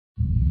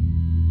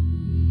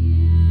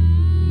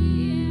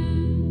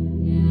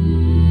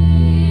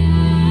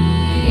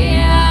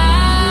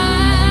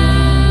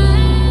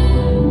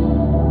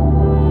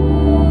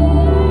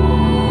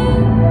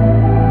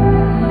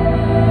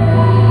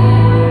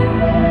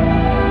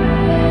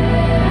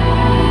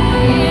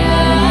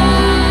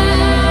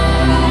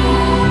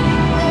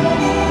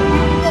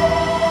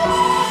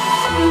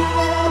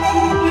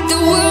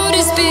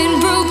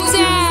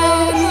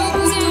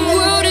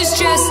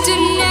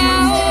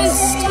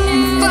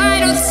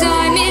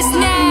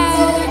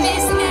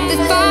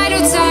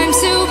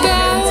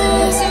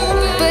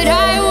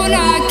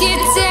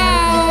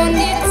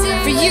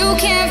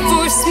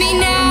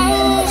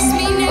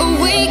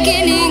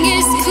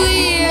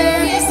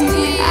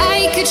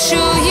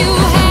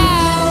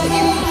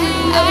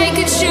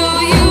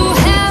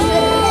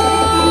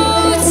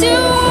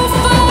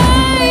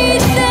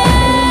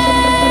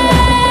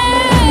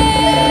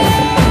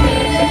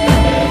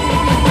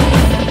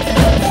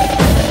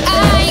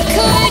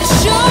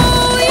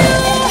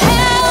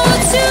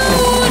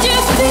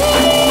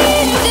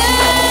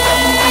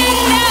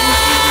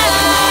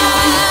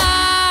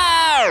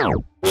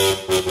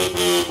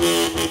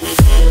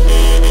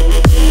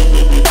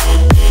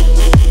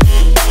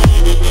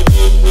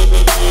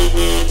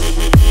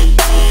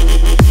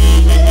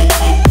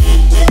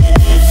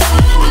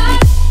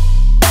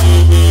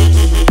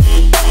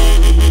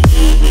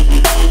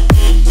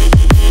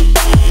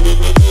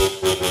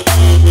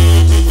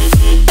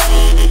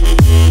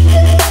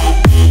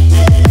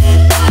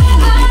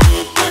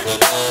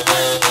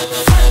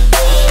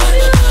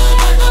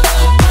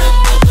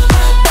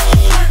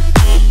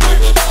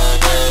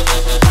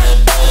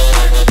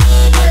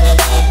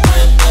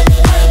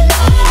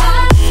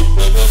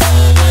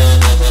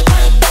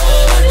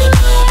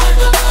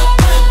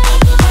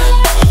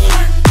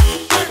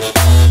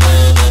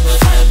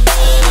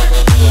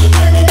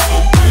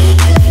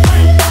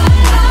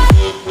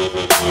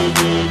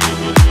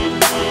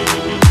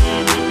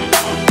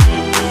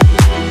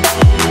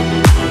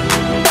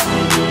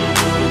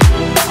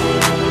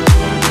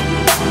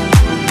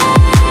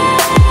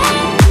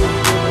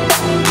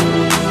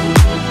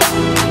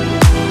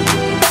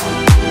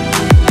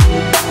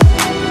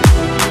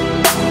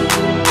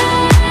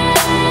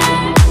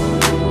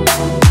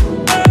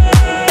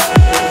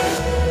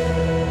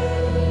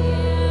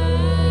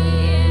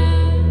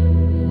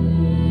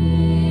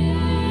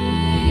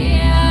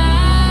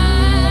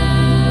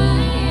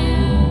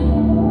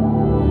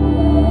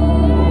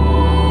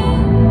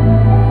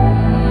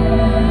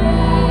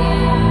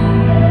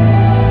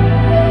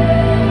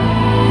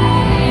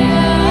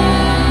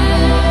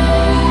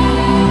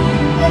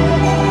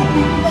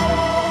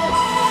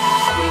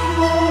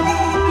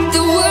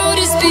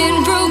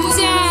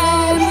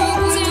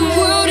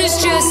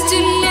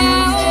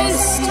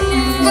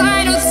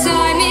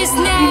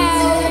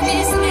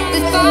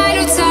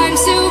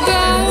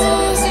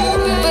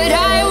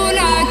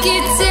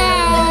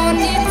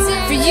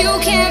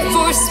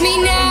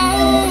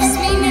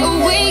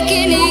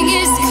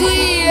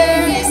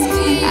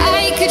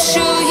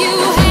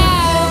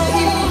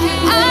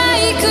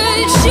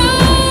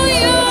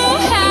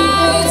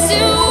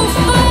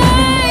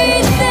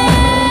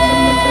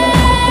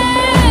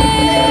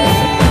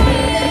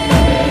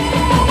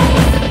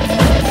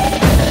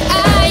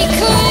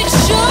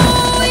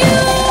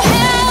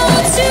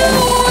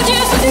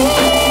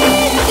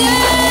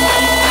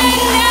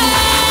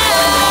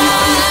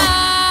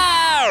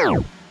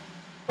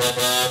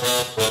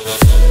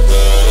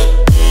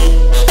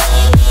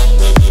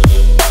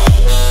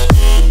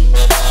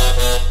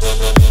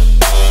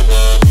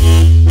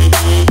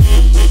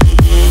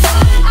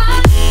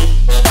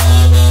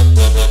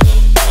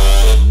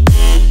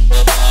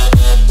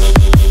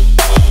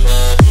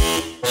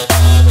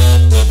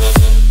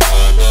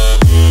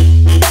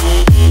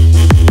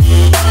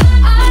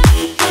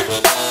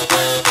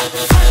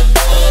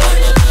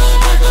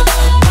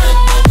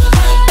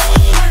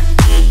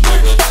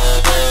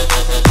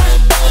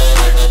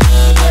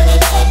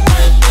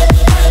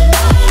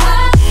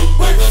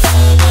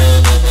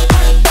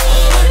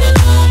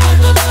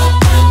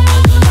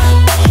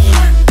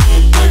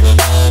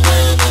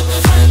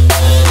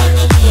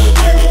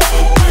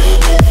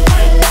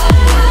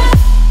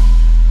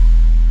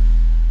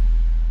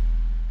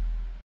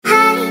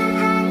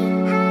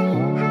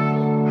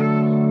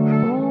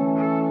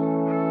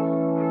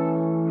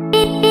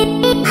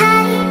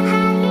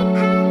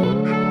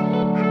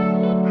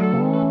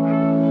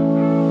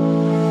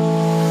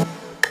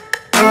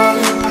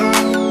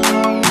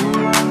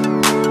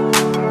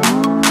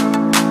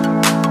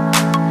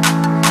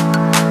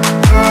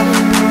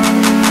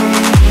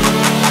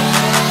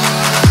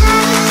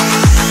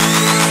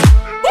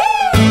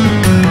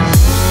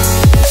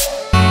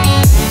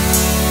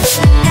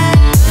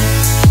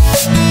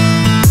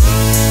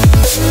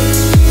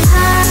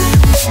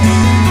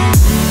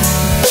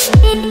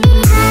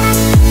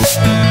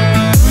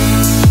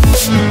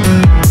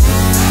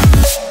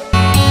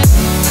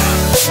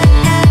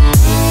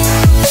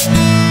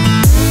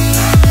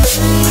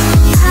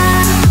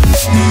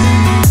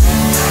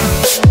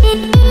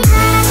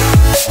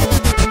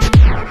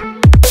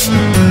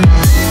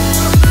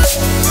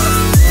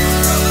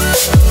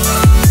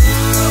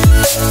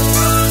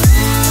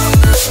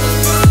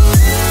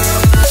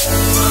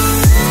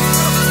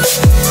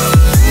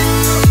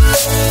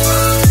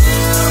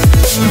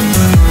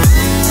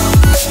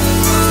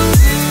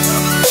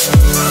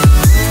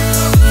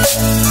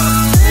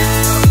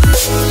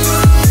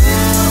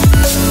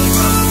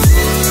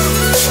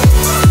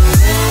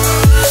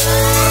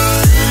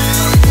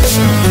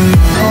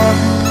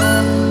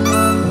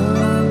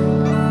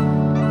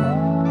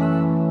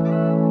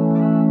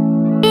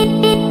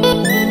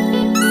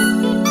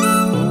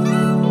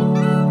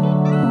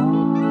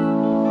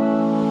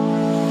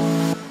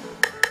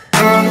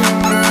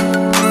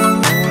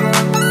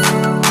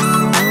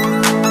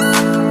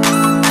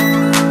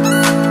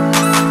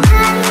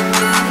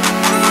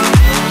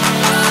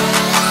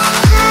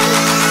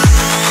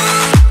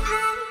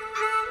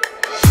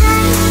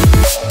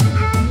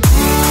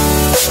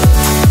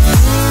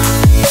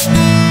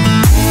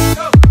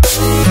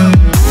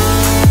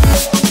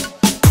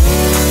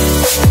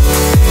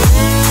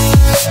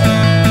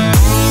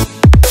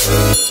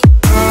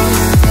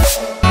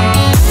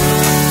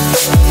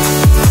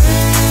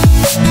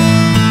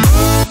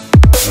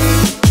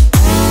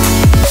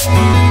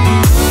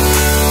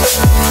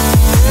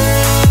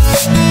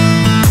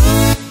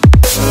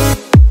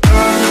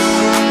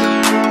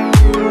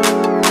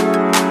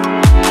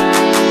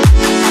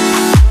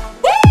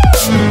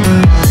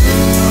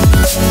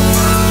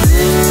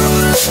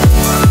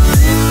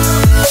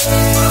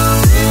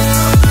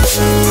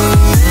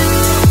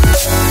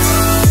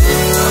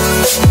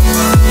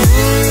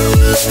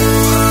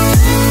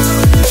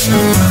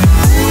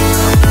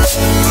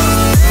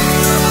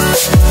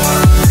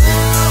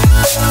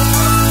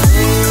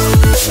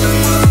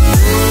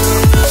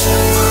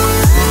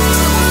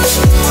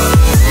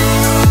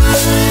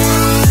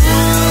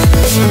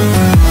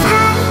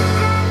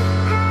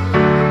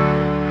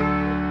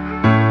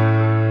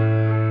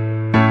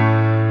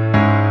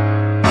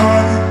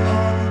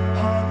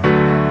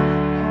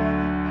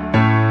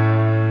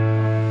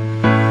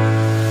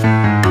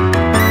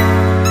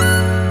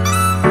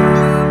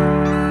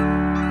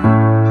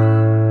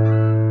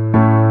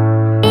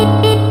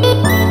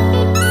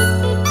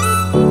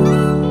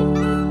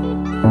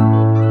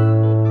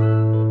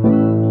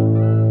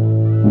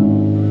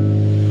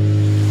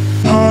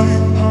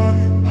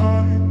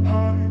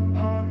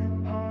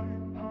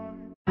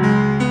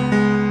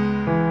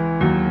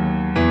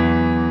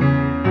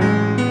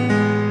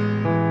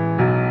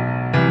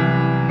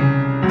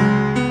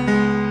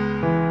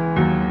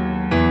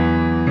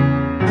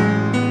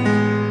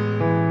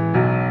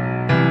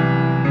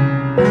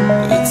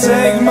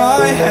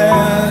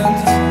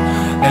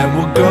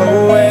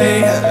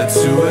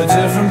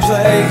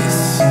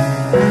place,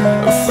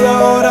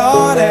 float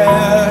on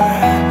air,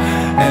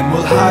 and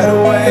we'll hide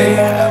away.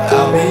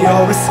 I'll be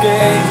your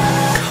escape.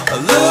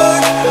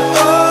 Look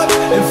up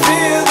and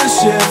feel the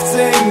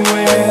shifting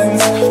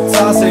winds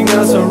tossing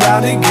us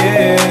around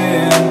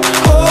again.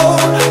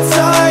 Hold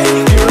tight,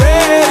 get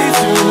ready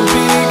to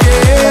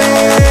begin,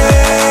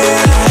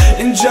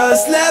 and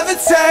just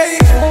levitate.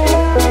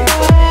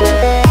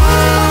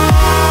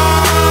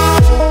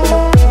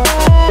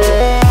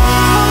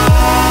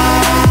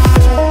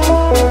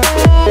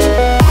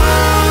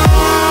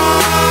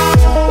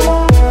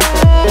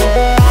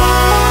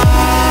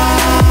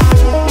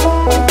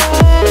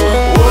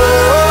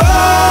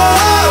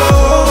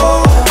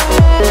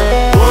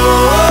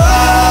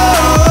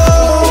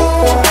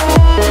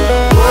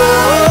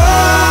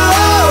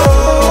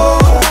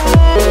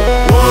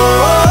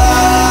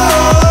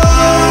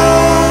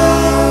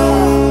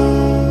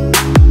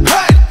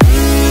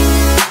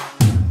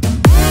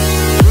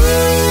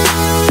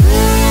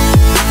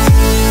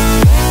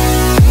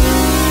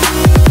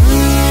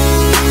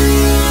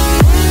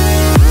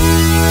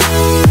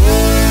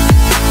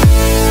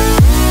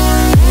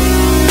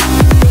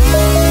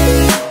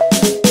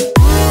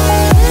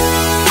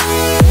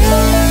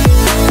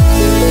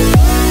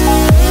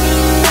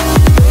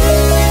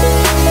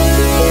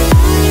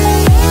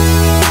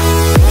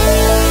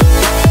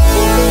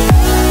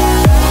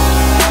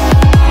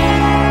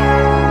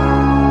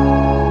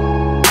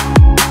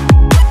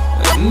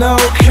 No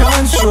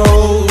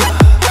control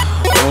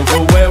over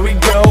where we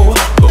go,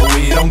 but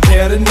we don't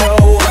care to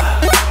know.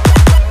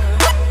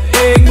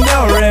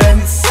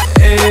 Ignorance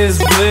is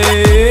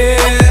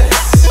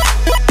bliss.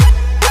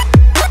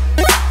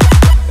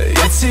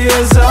 Your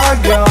tears are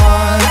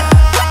gone,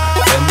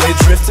 and they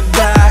drifted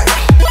back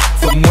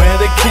from where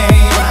they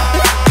came,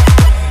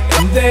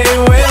 and they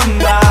will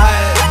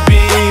not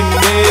be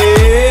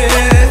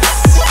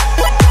missed.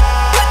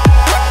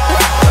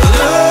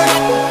 Look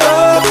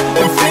up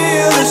and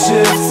feel the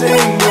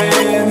shifting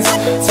winds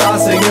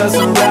tossing us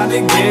around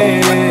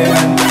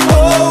again.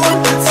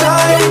 Hold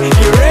tight,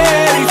 get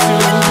ready to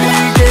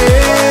begin,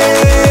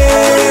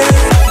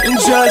 and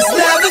just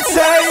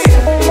levitate.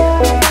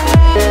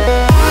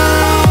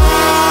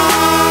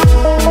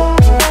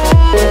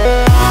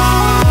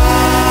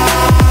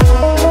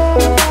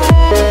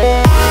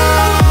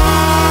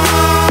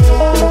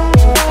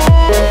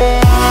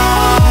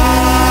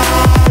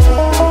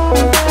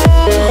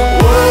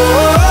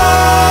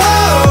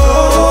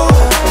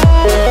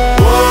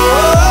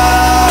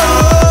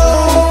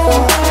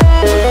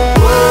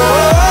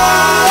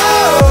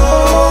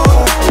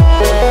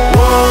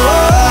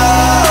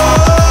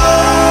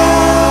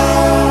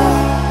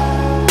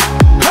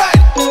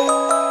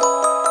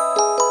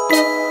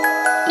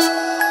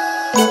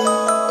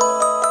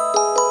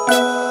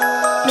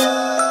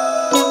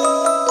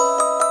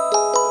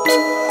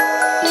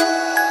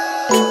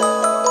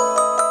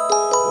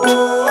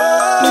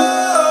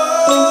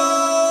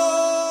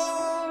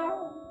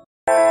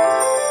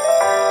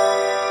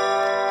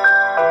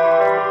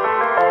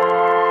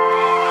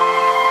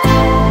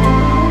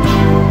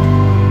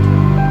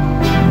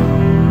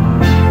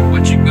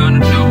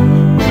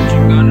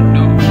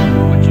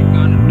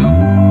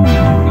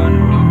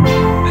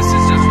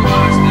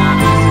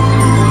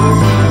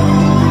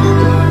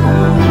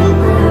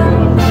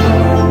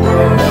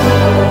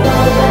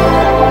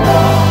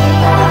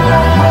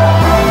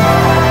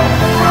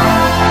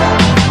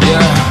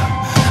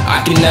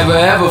 Never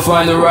ever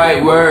find the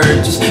right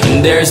words,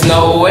 and there's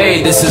no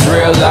way this is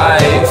real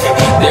life.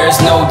 There's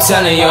no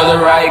telling you're the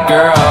right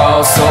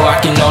girl, so I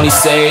can only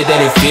say that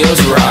it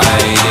feels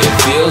right. It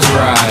feels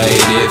right,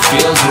 it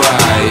feels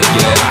right.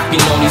 Yeah, I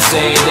can only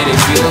say that it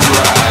feels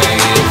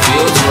right. It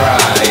feels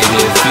right,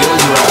 it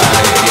feels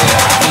right. Yeah,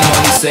 I can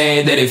only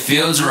say that it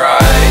feels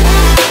right.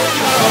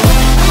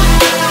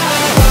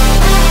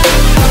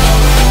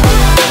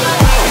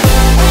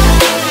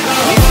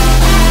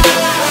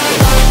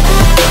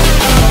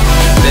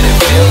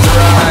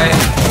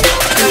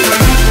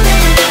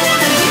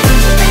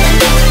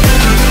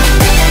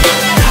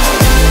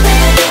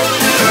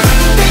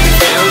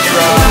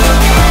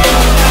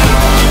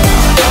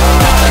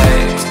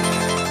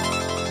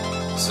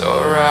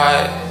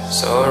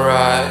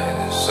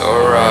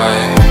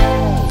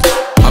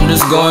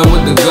 Going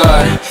with the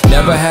gut,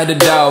 never had a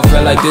doubt,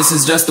 felt like this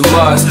is just a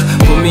must.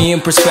 Put me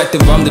in perspective,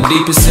 I'm the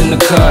deepest in the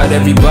cut.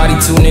 Everybody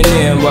tuning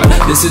in, but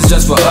this is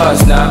just for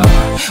us now.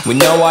 We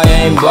know I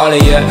ain't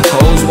ballin' yet,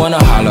 hoes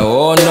wanna holler,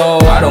 oh no,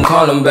 I don't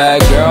call them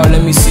back. Girl,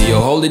 let me see you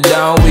hold it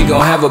down, we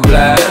gon' have a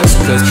blast.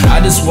 Cause I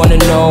just wanna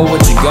know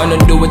what you gonna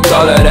do with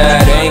all of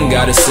that. Ain't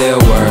gotta say a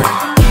word,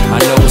 I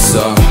know what's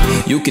up,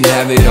 you can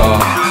have it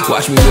all.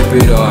 Watch me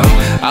rip it off,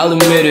 I'll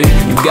admit it,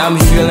 you got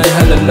me feeling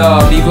hella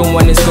love. Even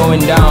when it's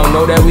going down,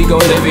 know that we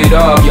gon' live it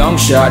up. Young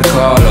shot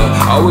caller,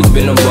 always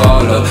been a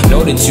baller.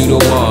 Know that you the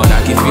one, I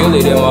can feel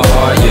it in my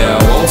heart. Yeah,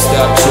 I won't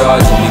stop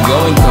charging, we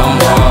going come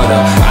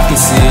harder. I can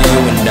see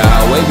you and I,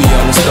 way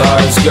beyond the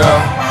stars,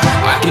 girl.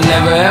 I can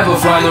never ever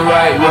find the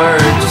right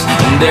words,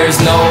 and there's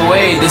no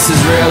way this is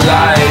real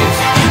life.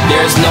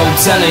 There's no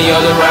telling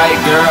you're the right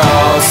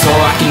girl, so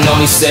I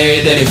only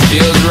say that it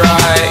feels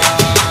right.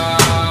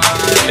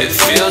 It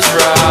feels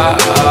right.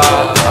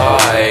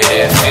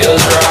 It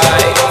feels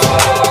right.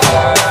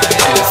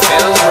 It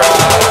feels right.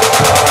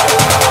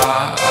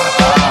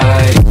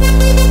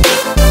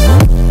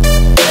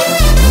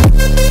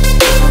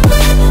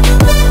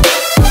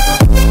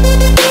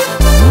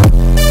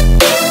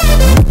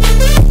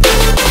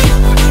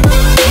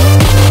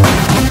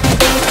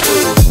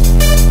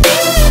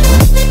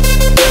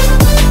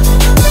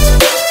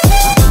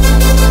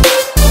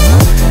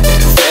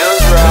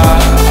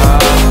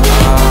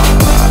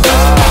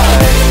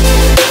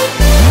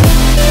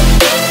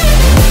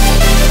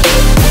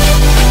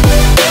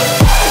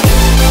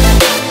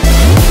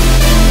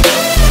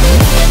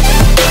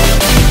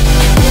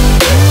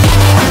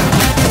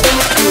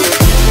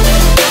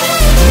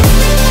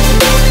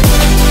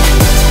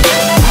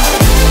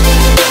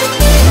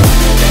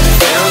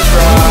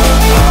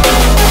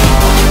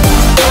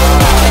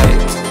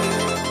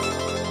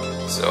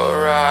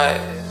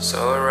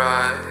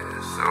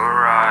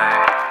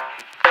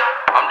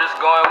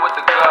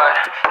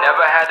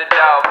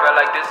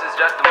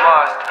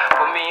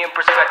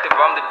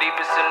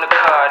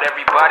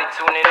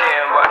 Tuning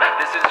in, but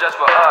this is just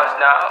for us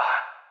now.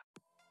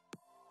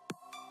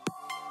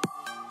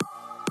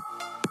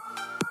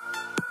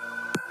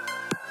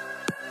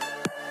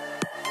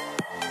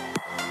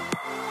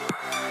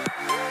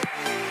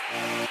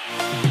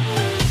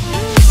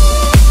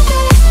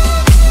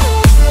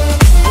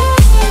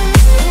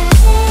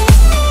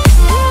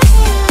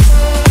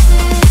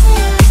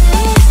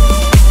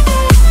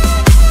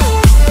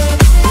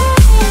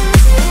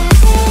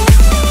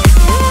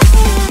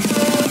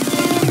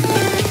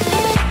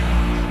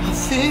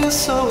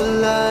 So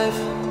alive,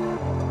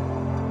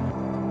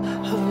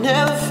 I've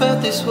never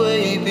felt this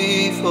way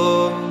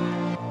before.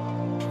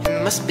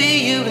 It must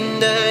be you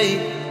and I.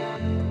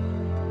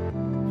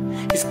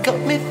 It's got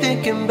me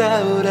thinking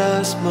about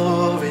us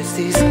more. It's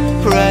these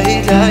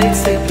bright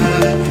lights that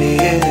put me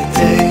in a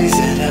daze,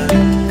 and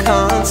I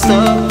can't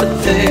stop but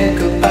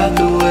think about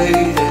the way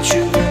that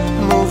you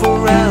move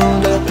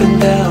around up and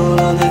down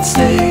on that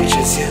stage.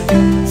 It's your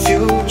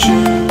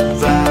future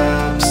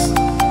vibes.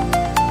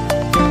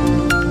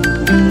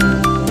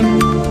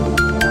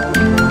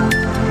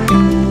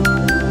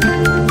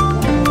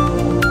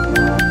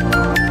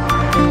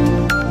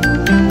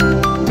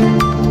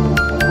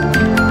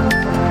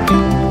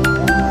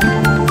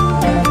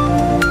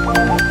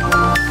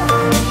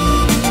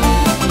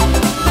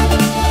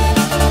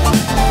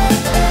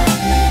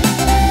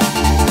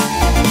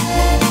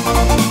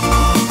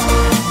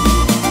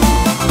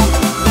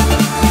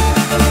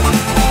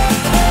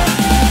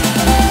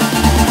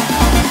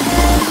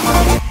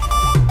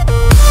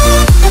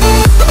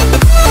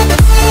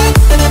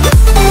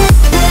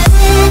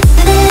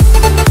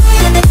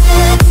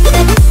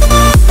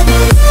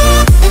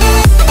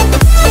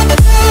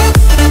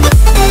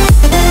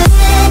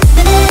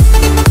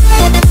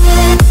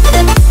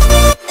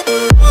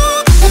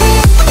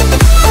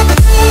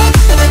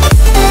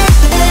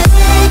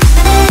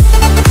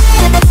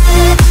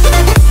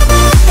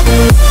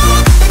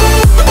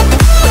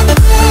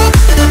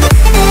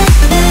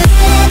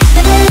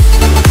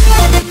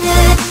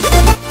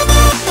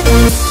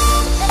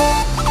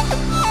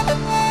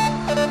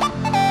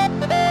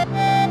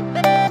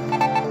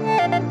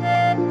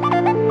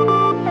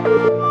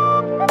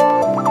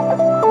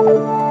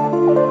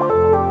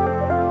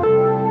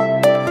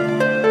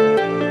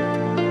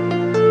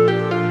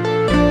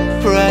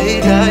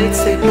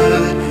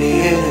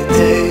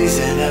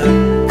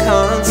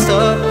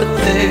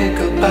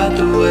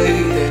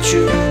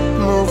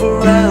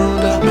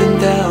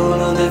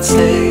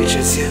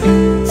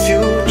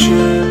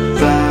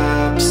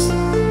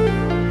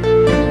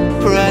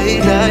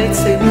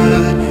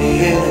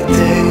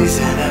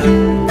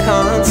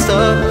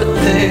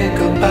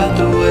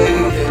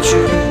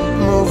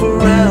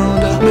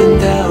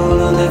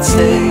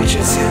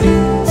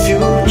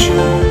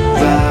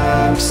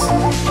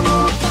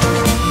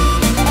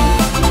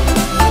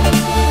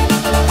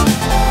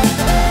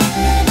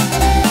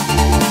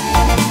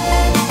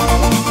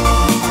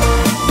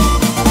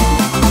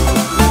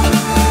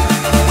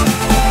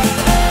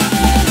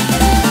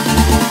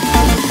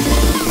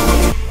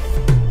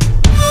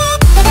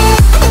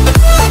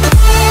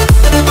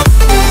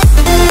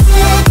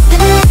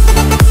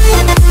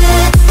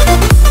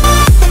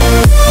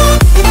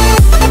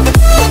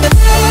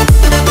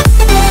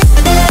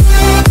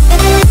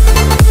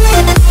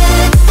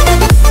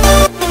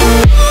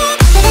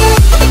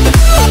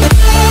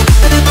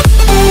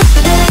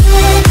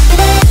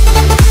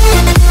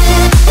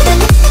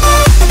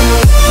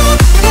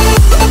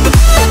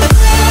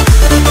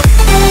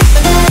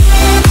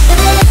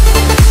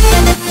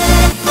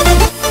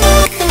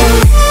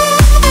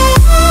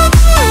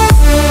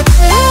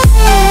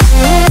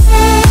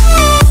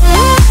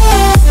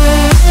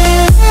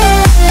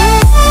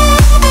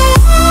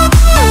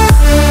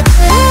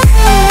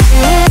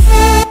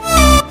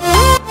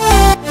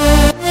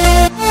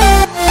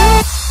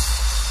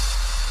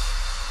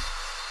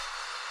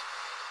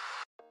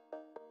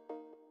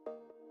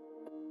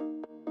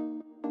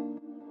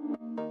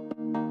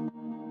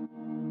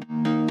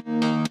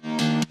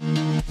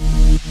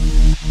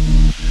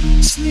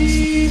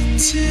 Sleep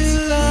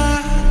till I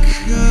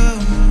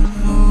come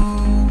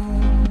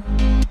home.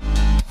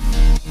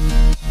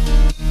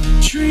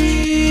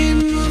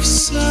 Dream of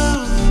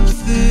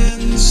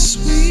something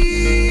sweet.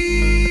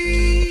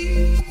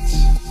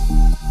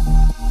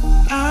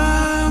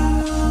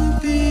 I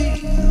won't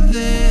be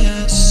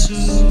there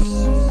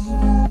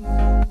soon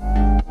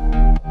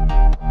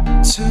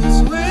to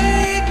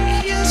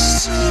wake you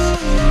so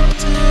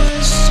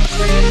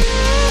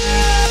discreet.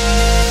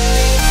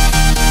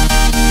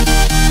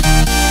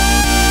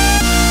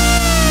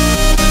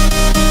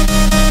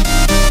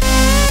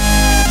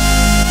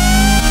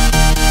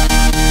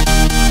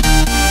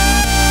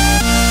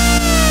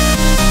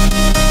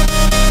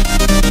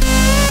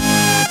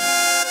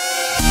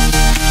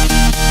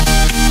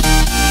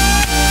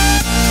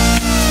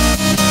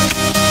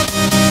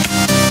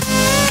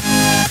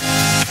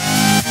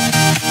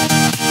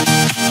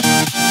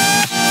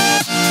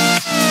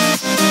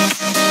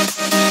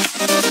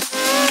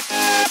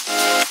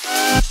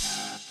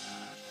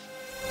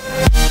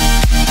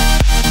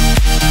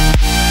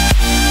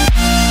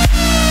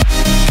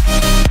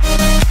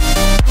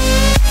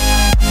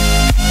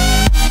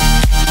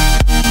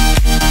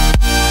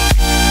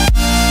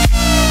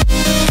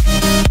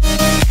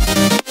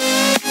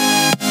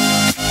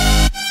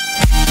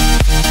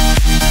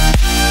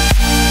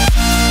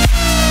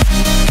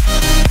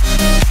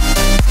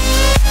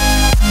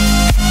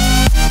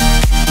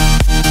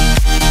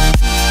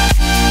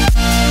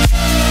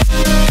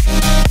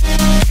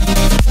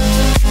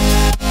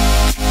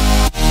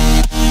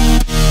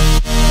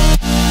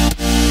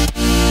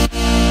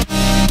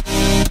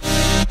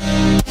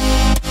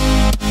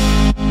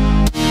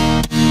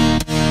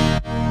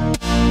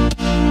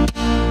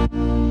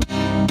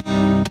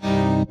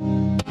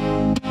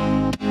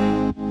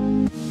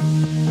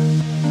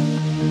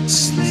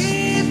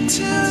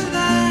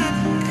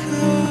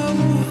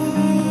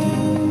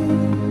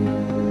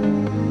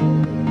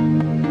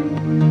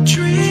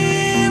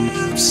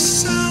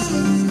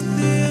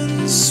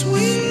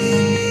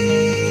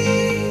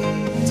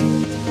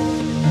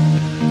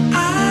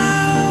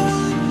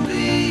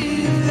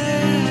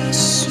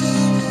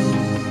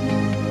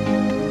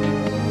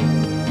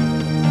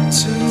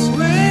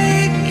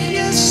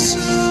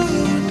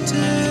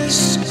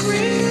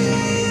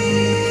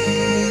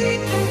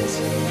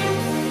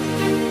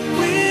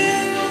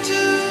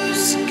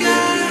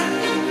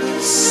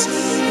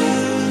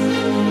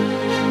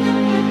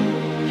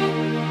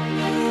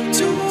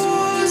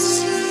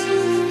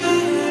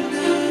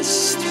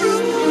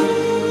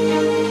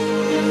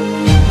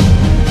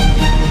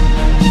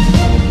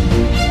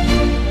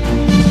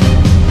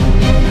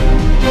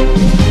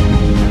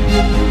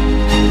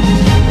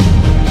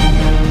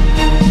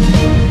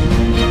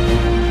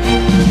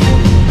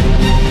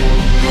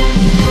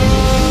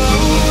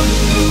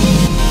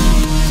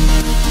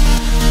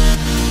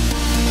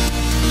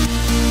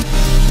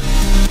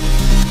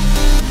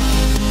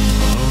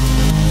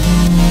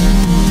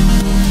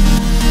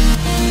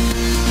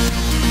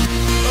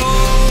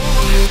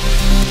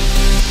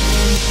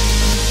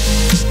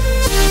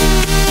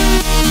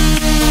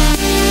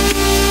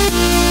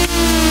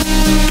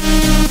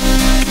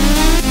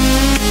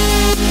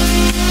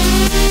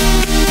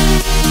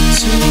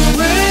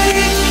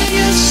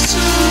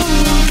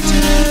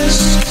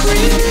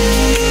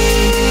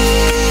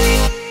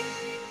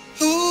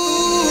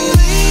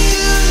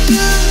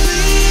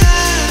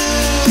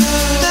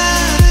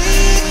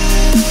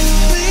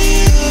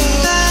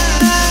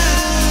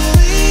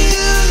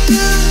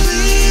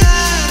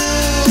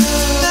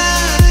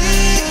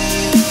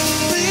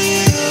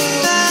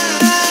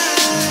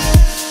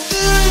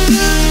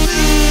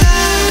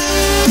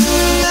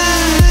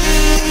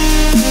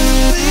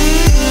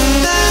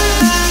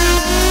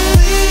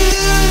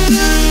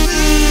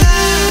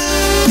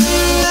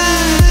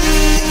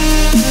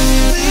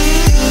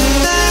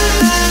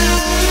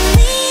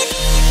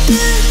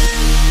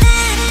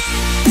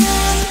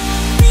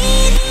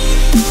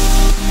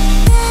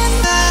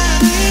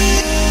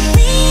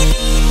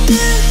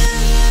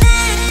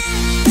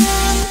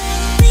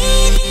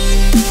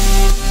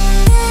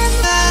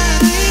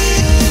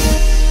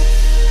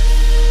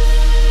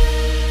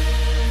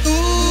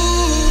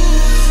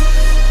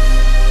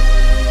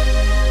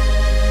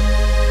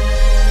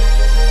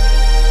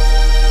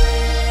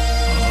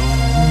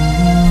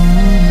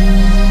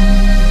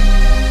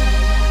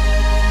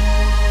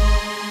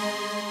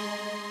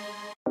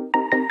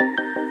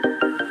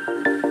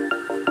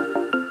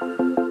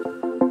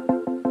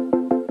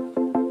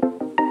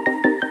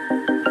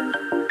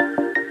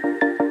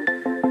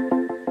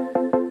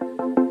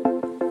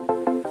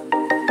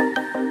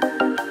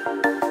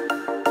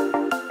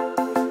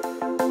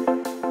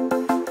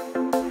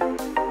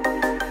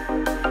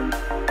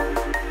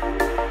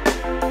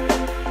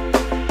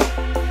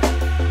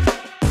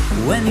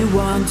 when you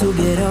want to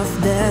get off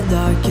the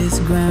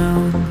darkest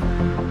ground,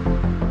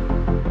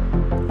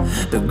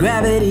 but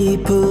gravity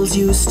pulls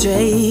you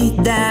straight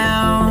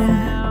down.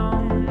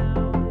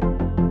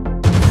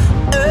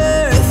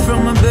 Earth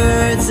from a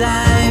bird's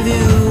eye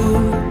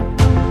view,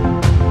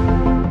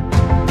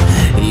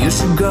 you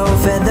should grow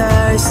fed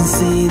and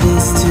see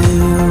this too.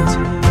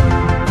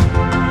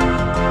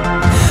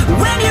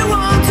 When you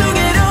want to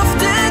get off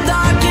the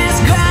darkest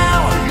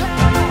ground,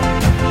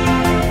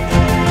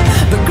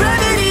 but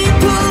gravity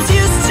pulls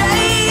you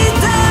straight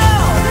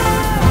down.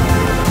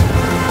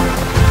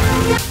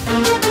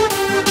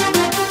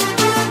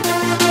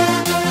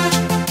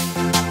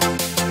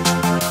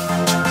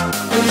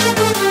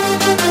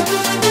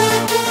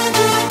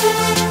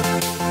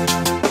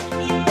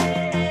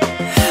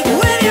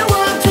 When you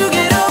want to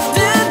get off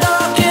the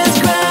darkest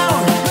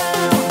ground,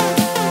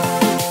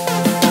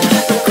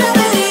 but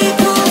gravity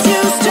pulls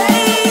you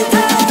straight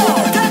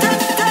down,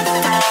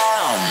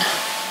 down.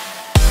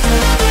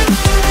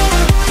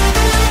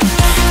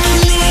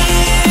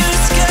 Clear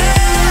sky.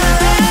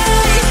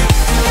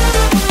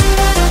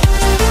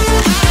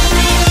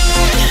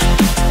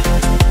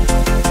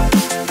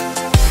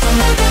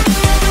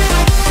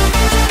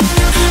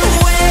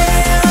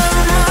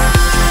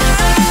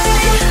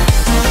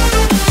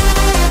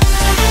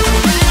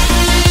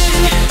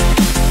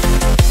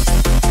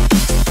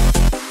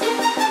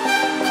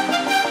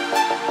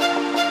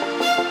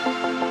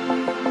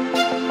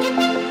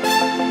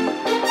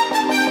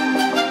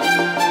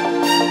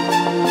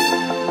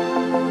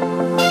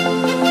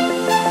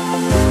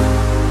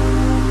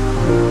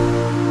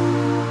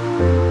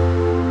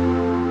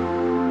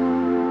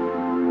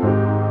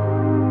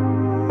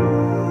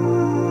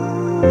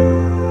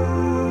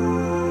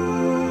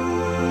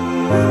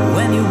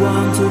 When you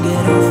want to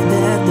get off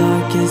that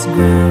darkest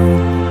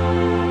ground,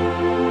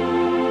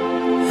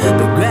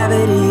 but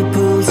gravity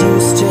pulls you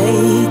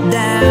straight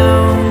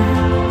down.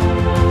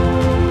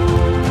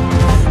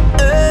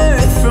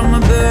 Earth from a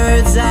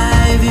bird's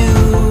eye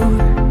view.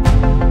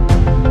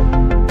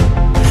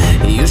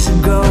 You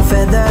should grow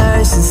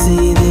feathers and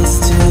see this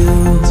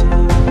too.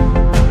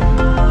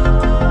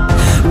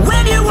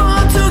 When you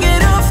want to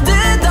get off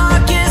the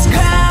darkest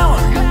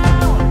ground,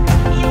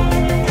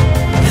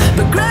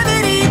 but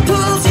gravity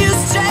pulls you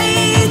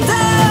straight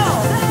down.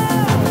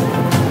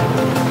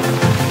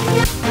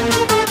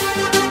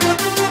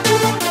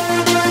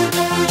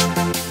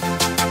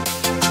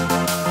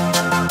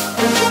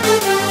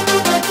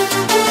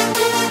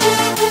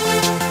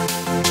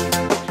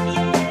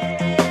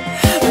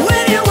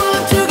 When you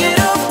want to get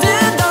off the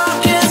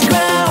darkest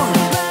ground,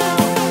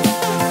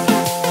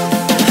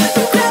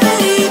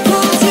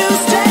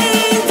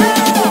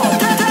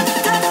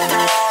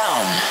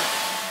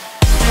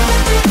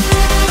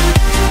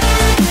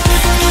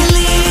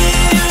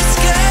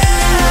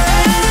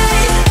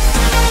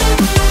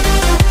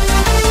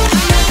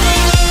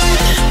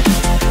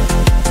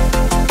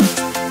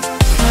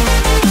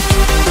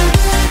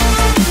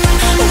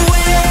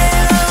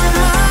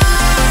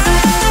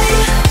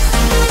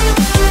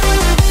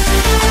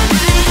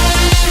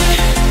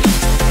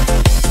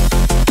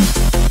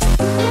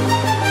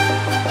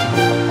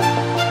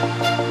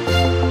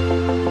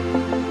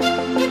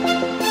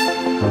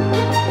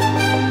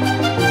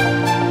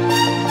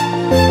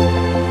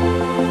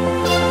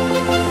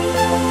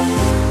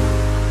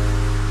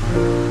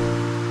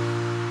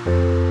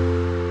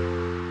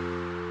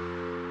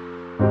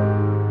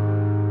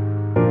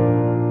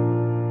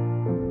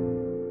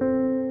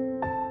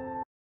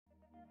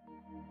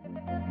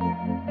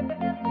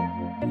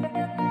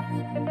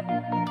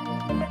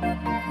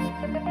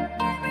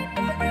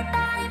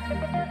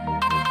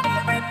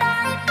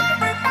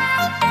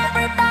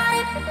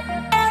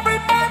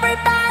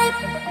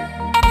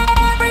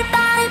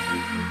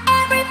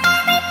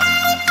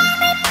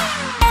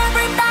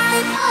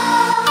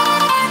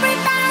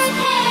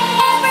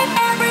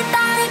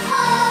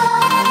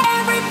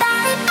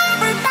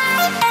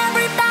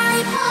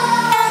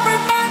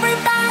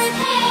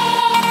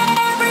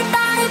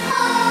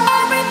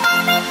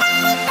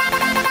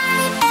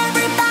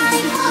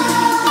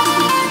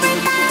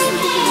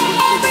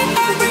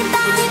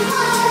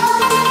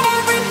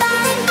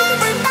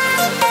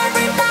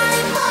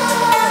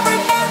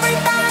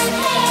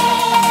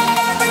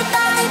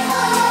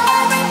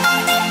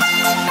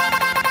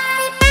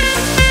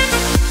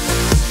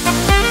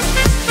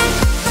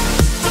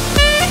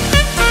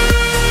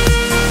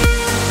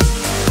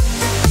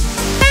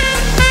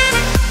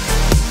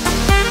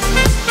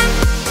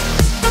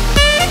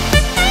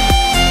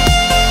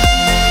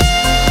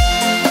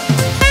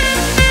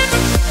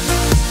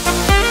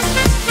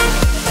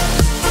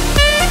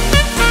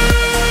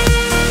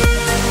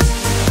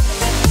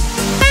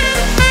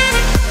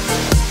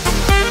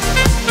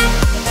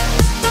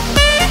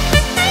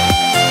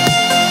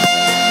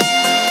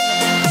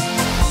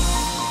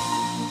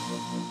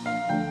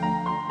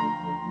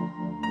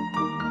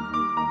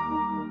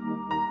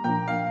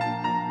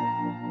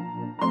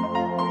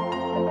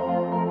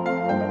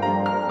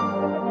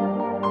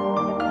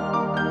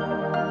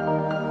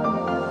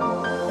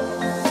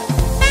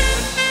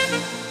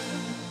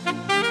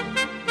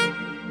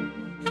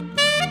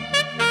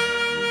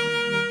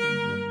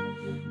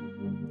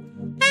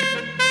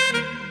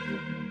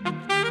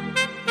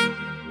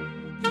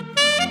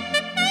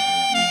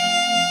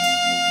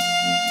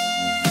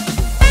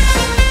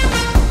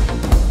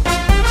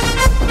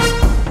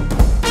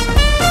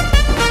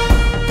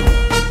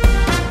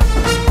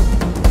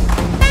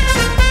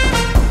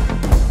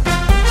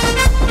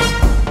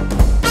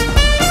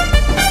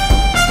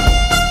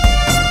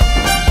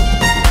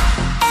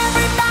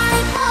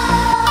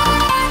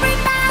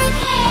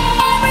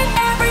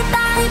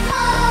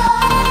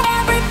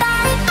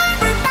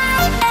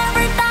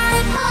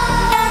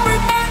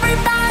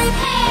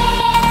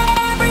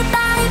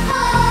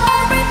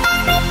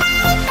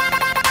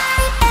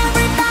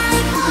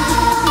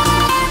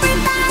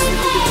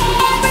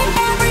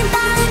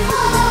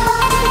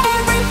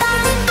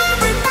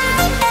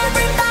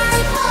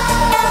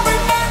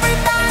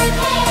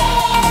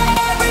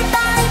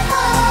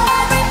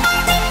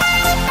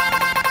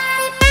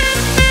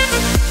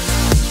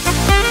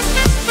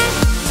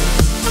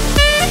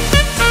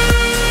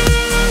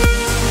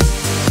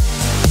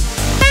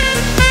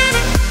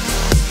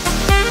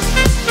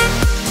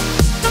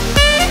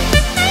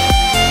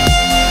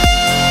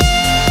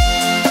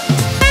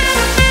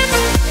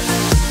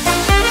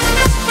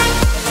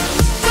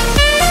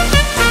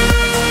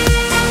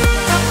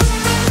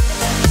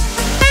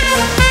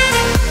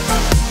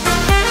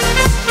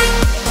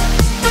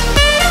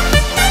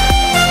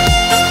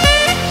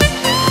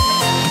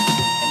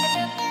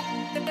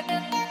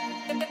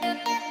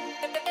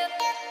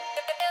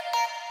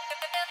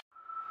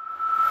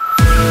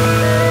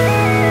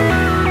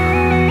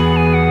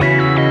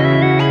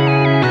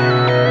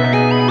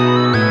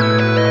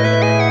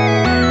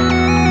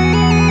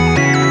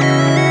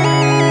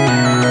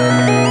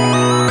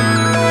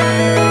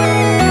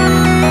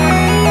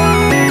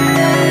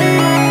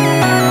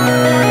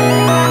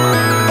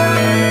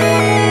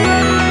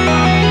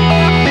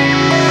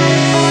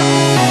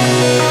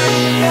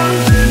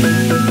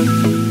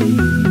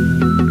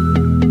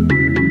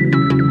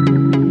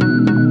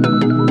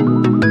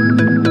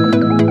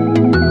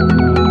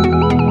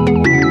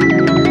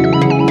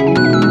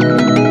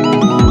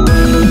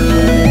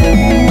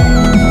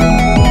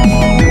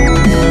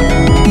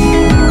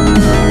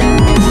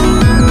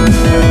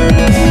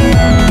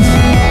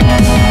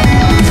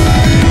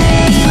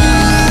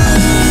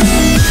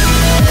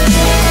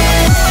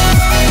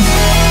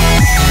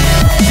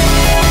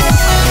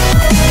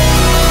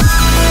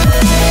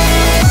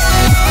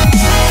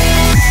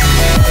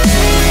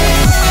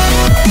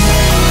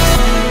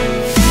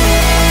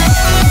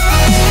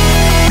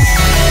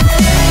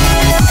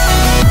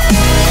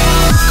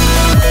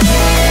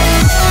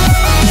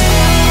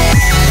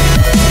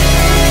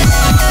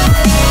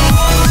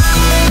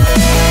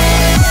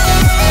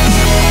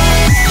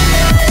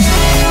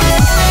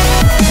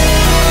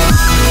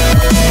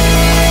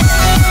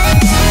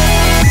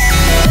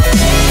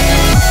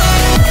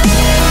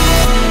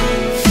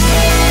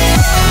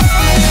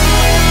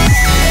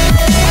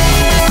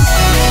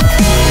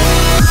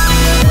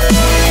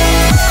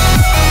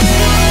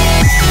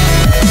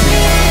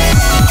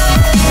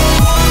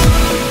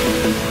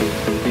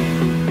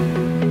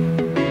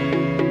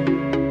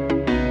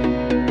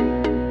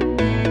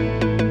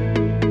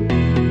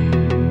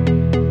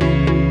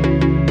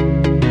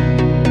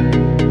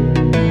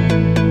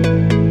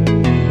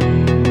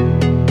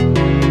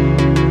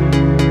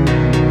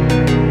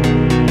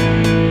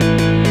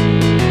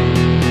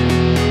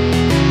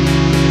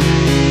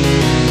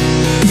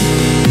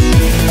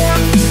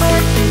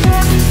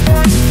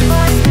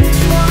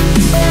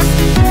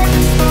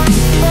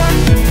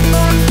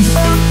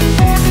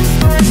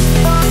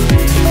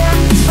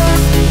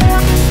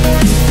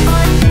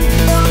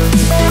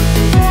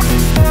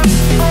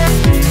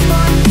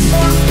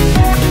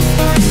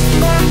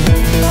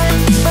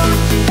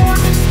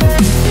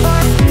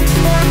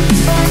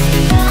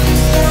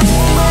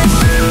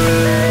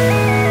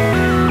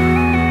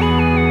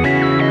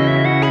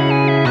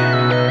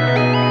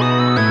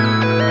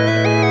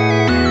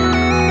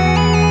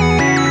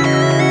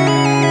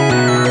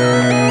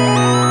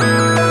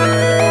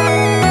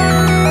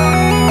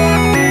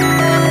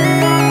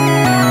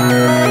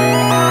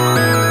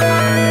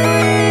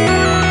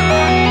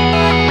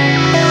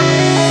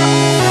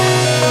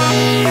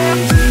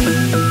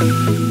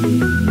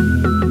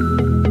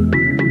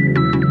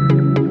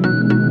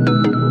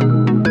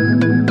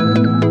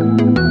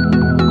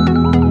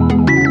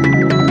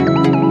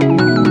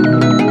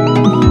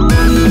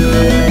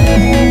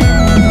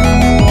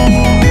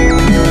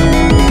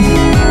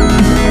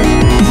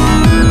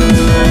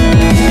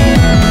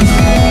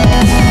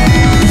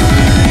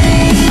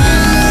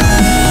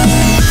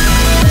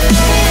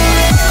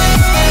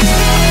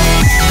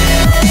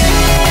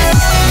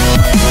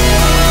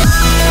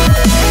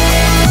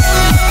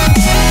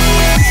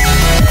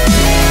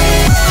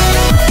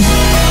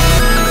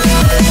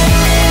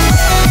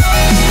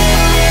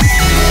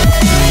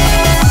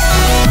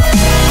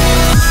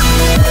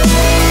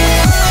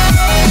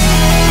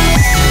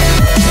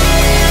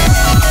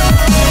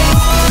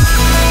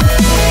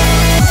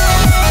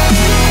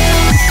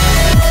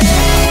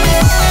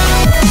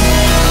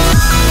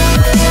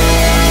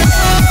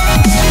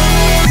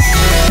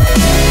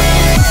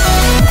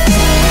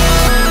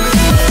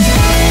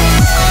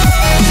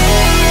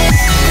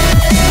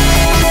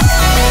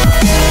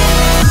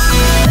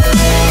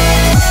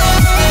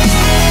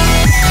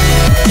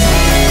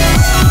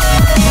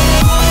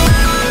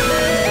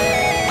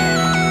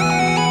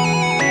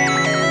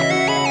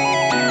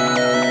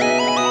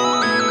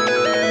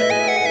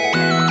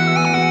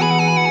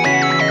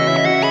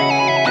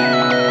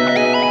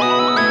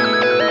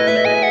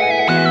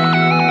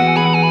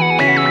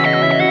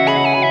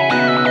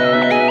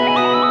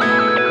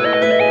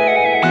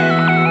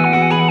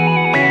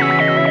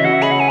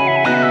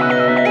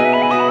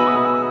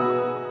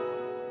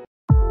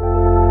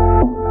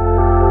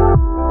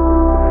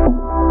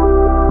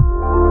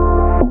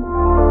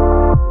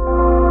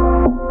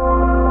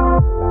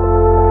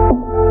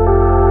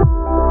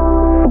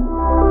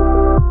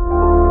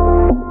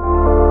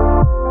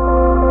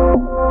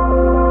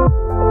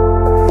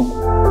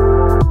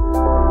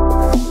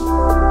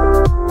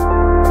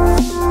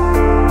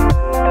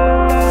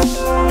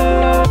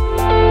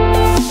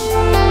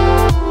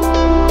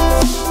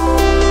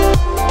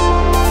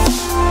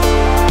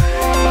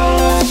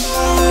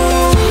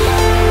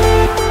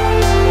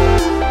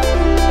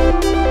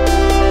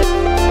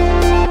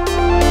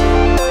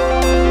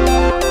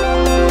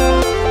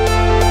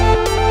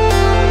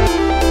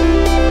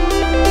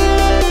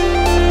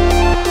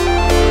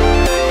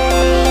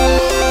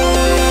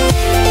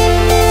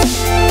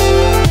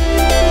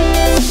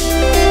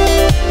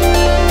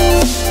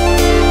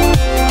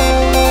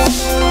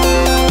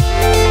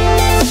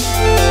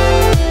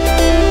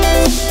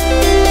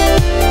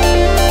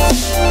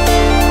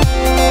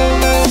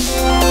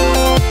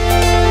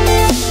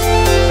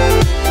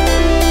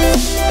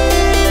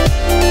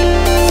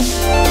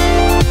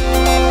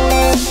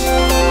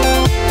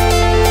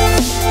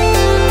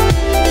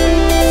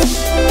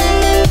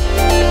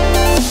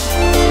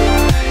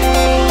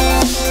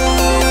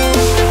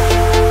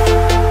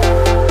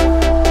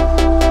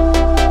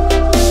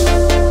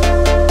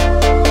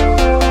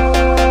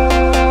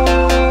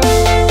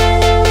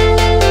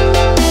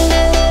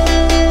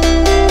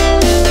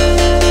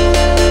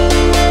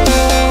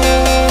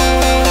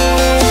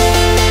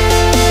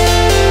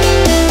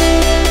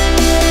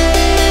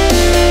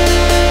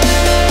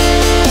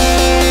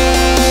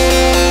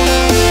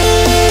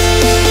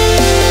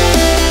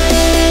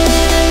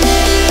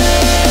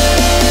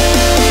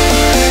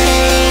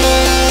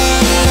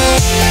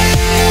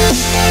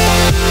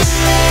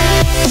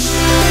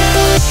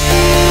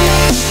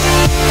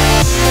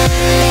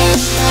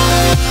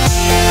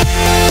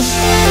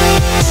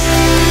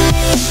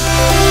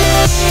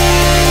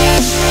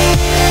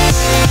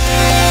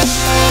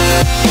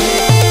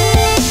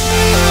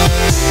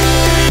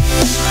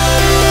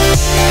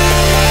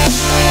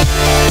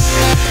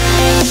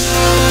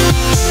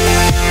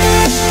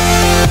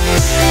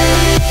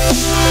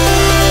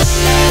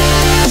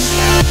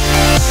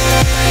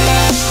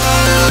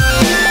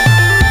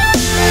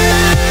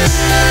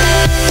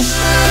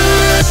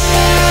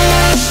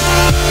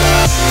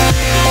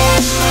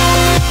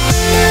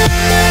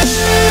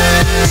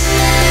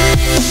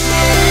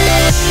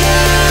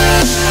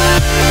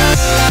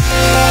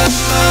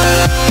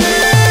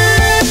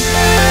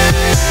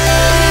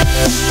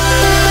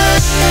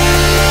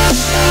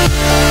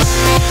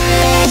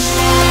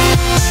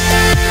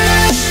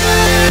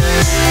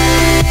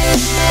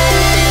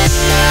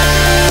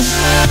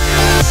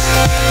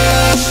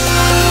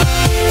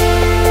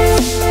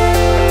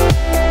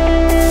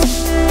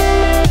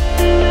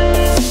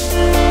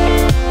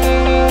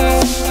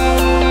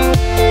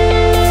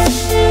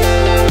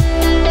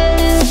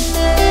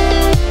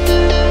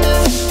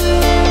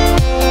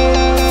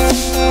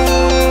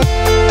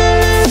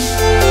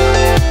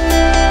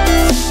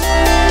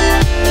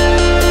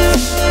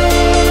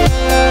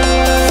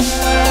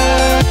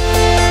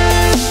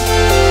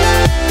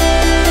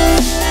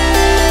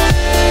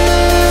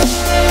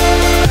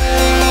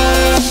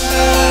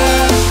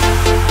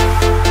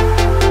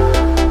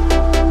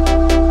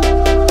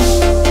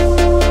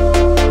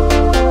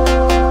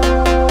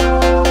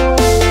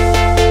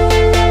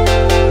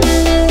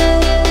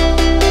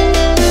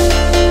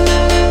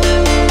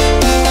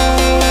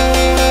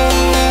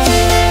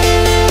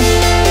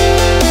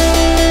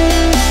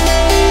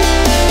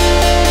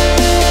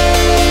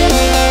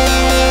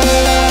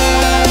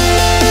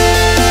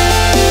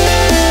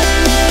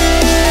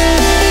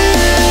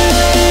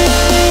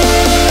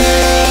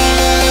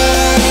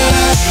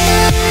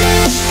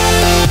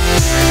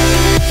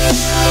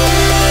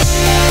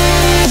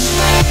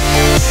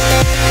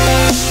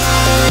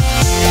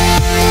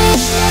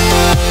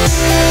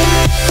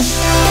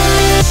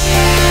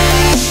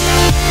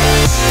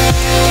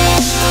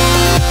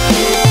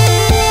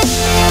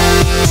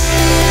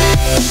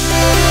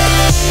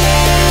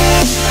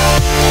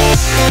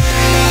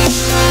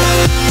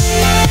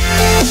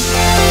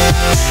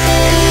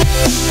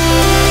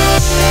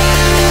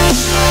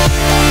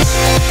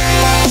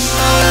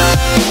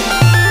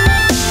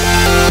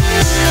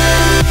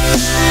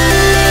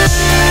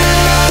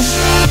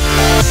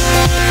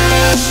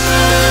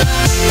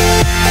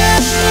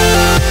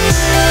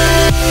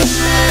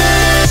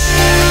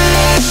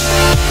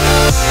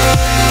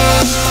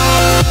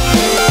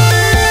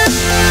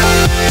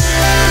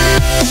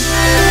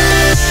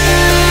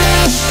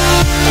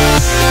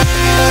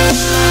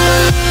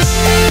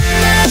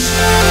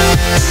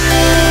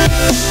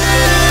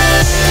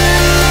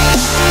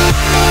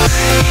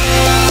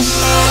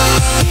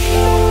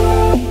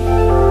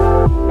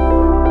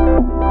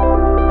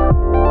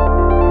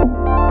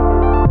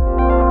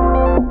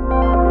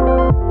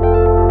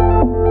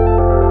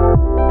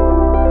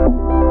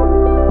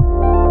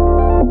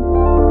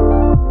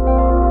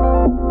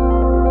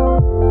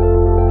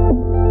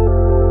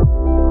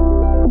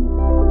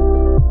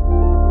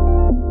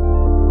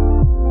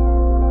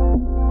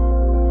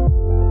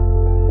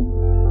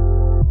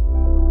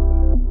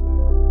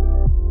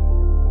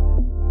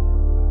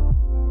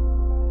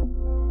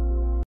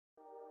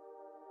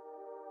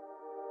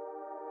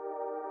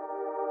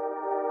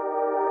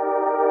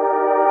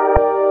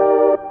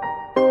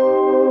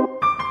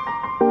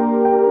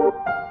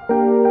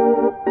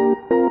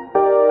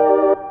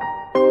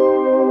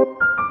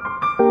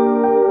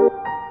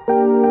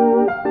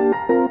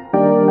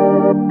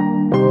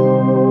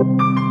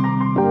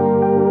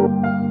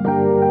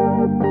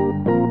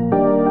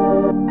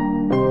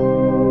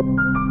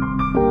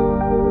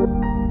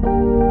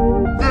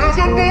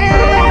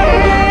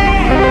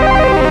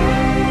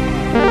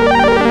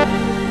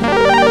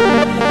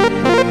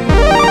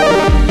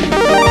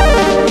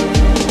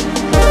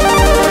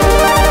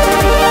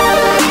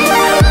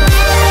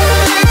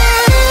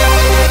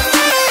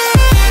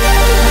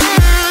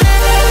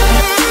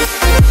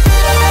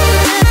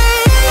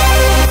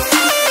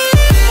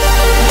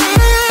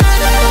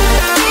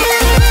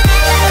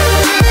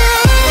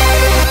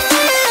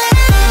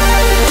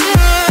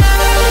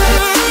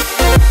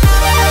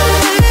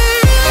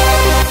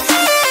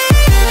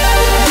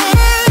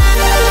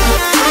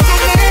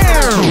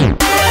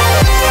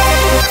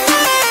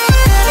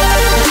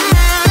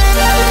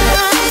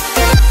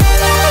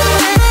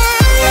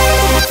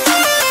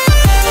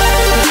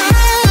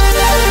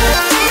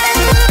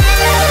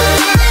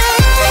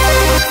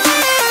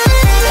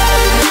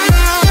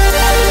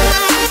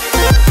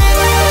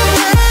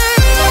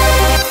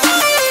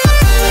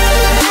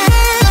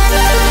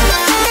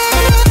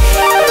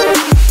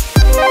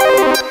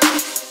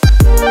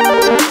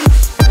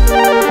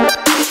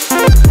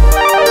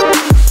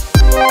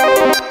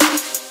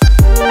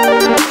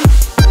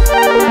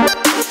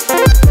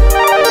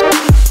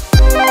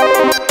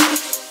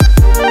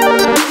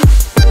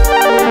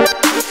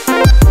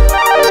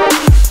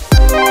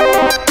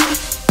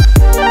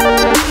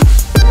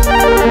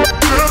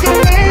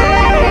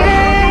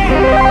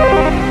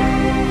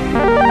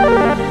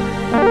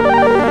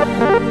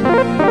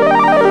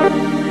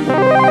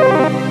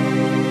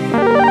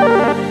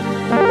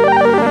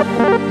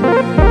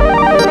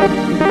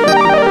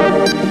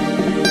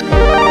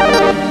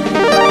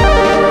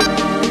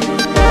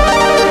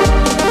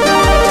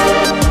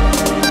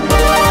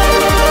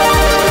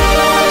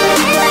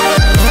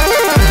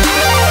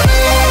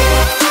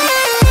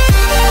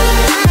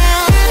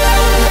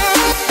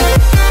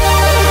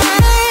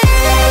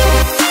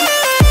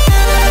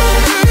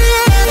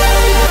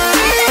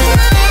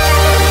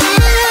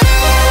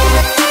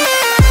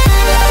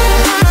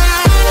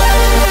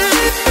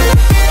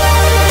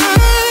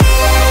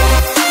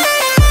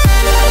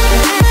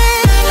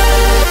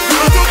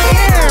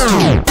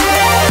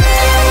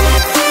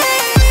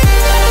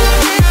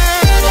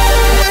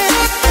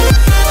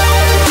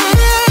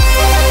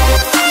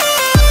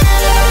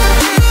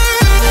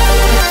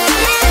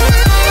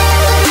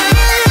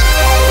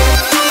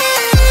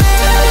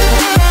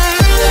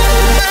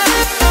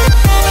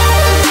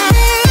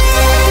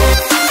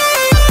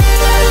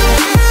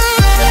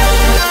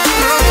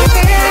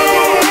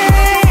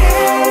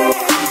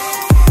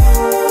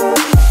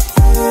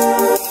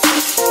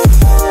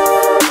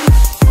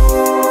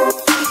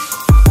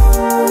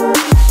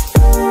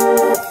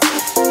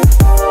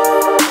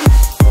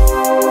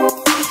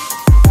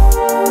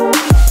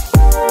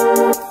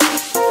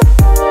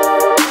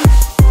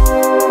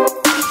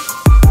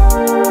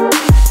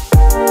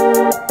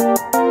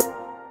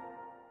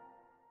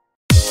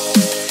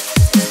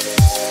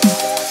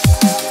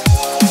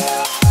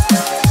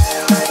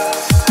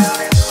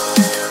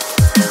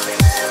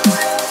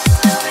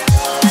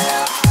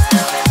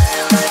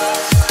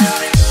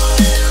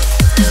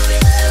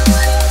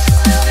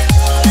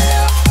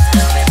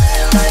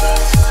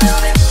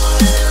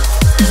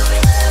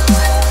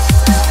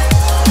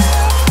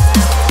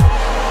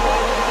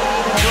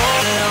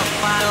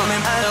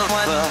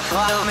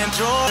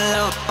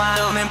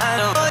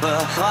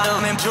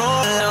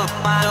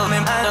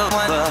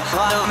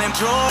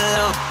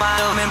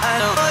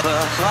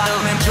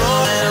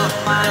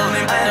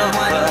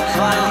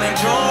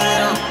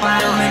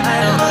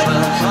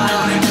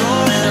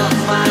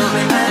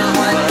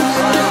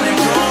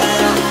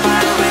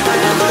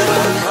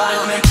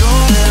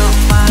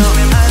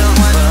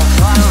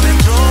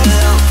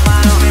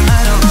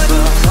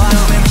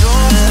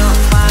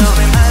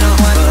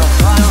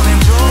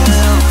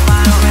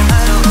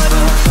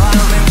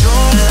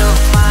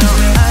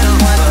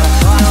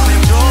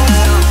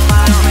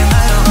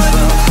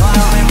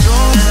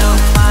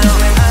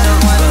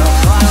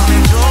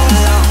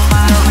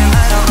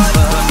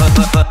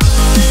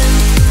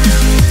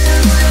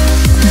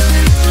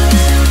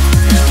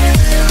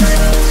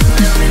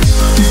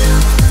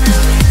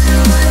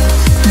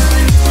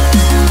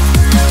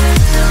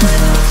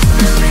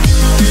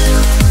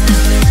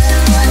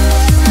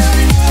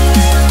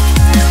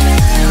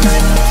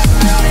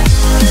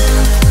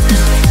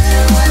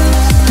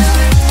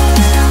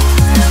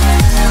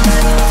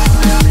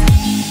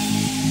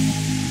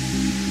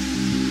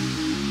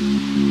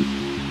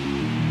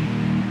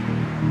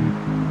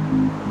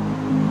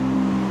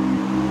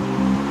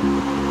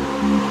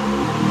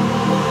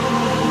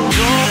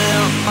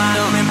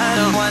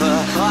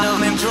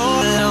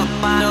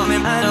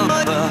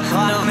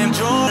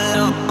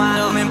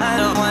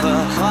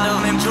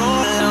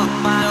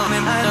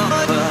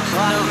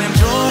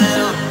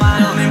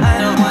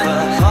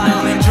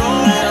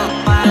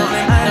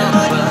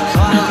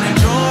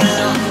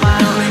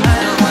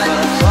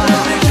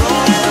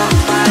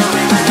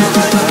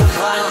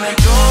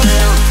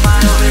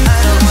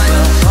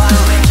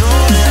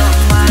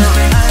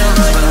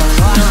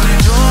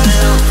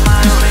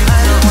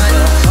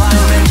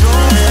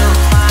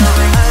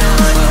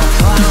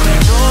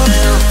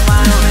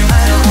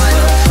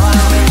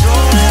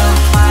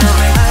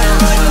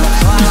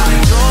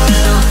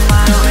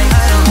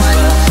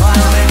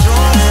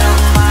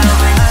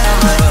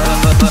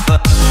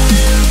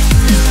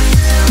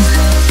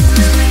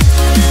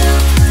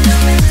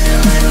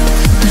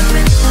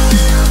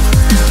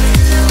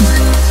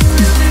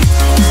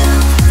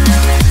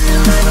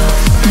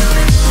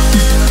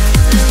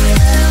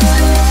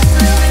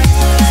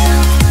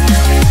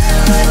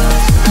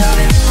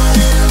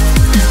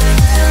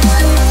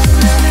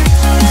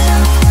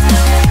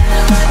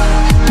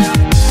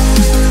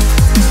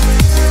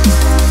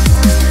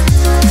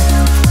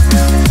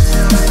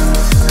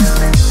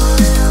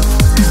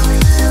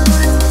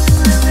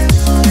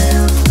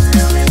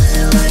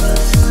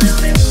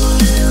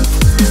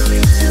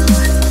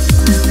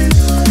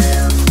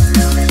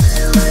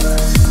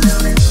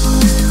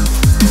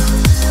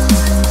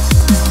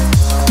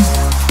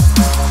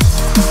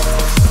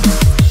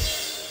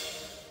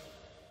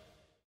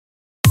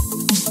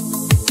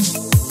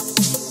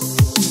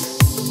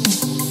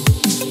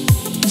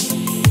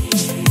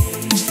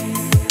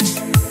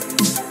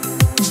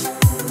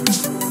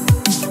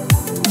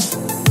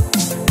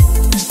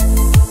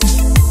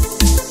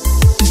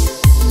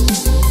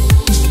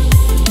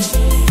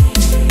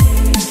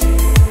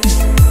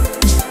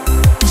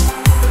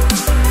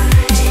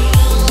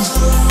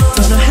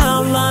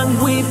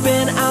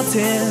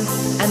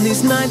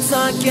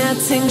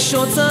 getting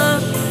shorter,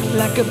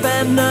 like a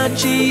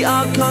energy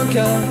I'll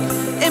conquer.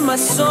 In my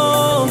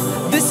soul,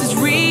 this is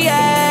real.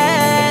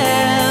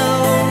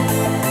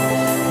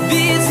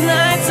 These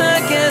nights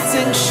are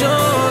getting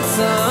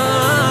shorter.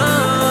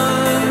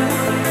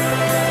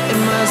 In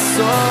my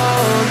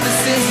soul,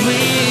 this is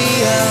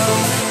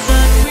real.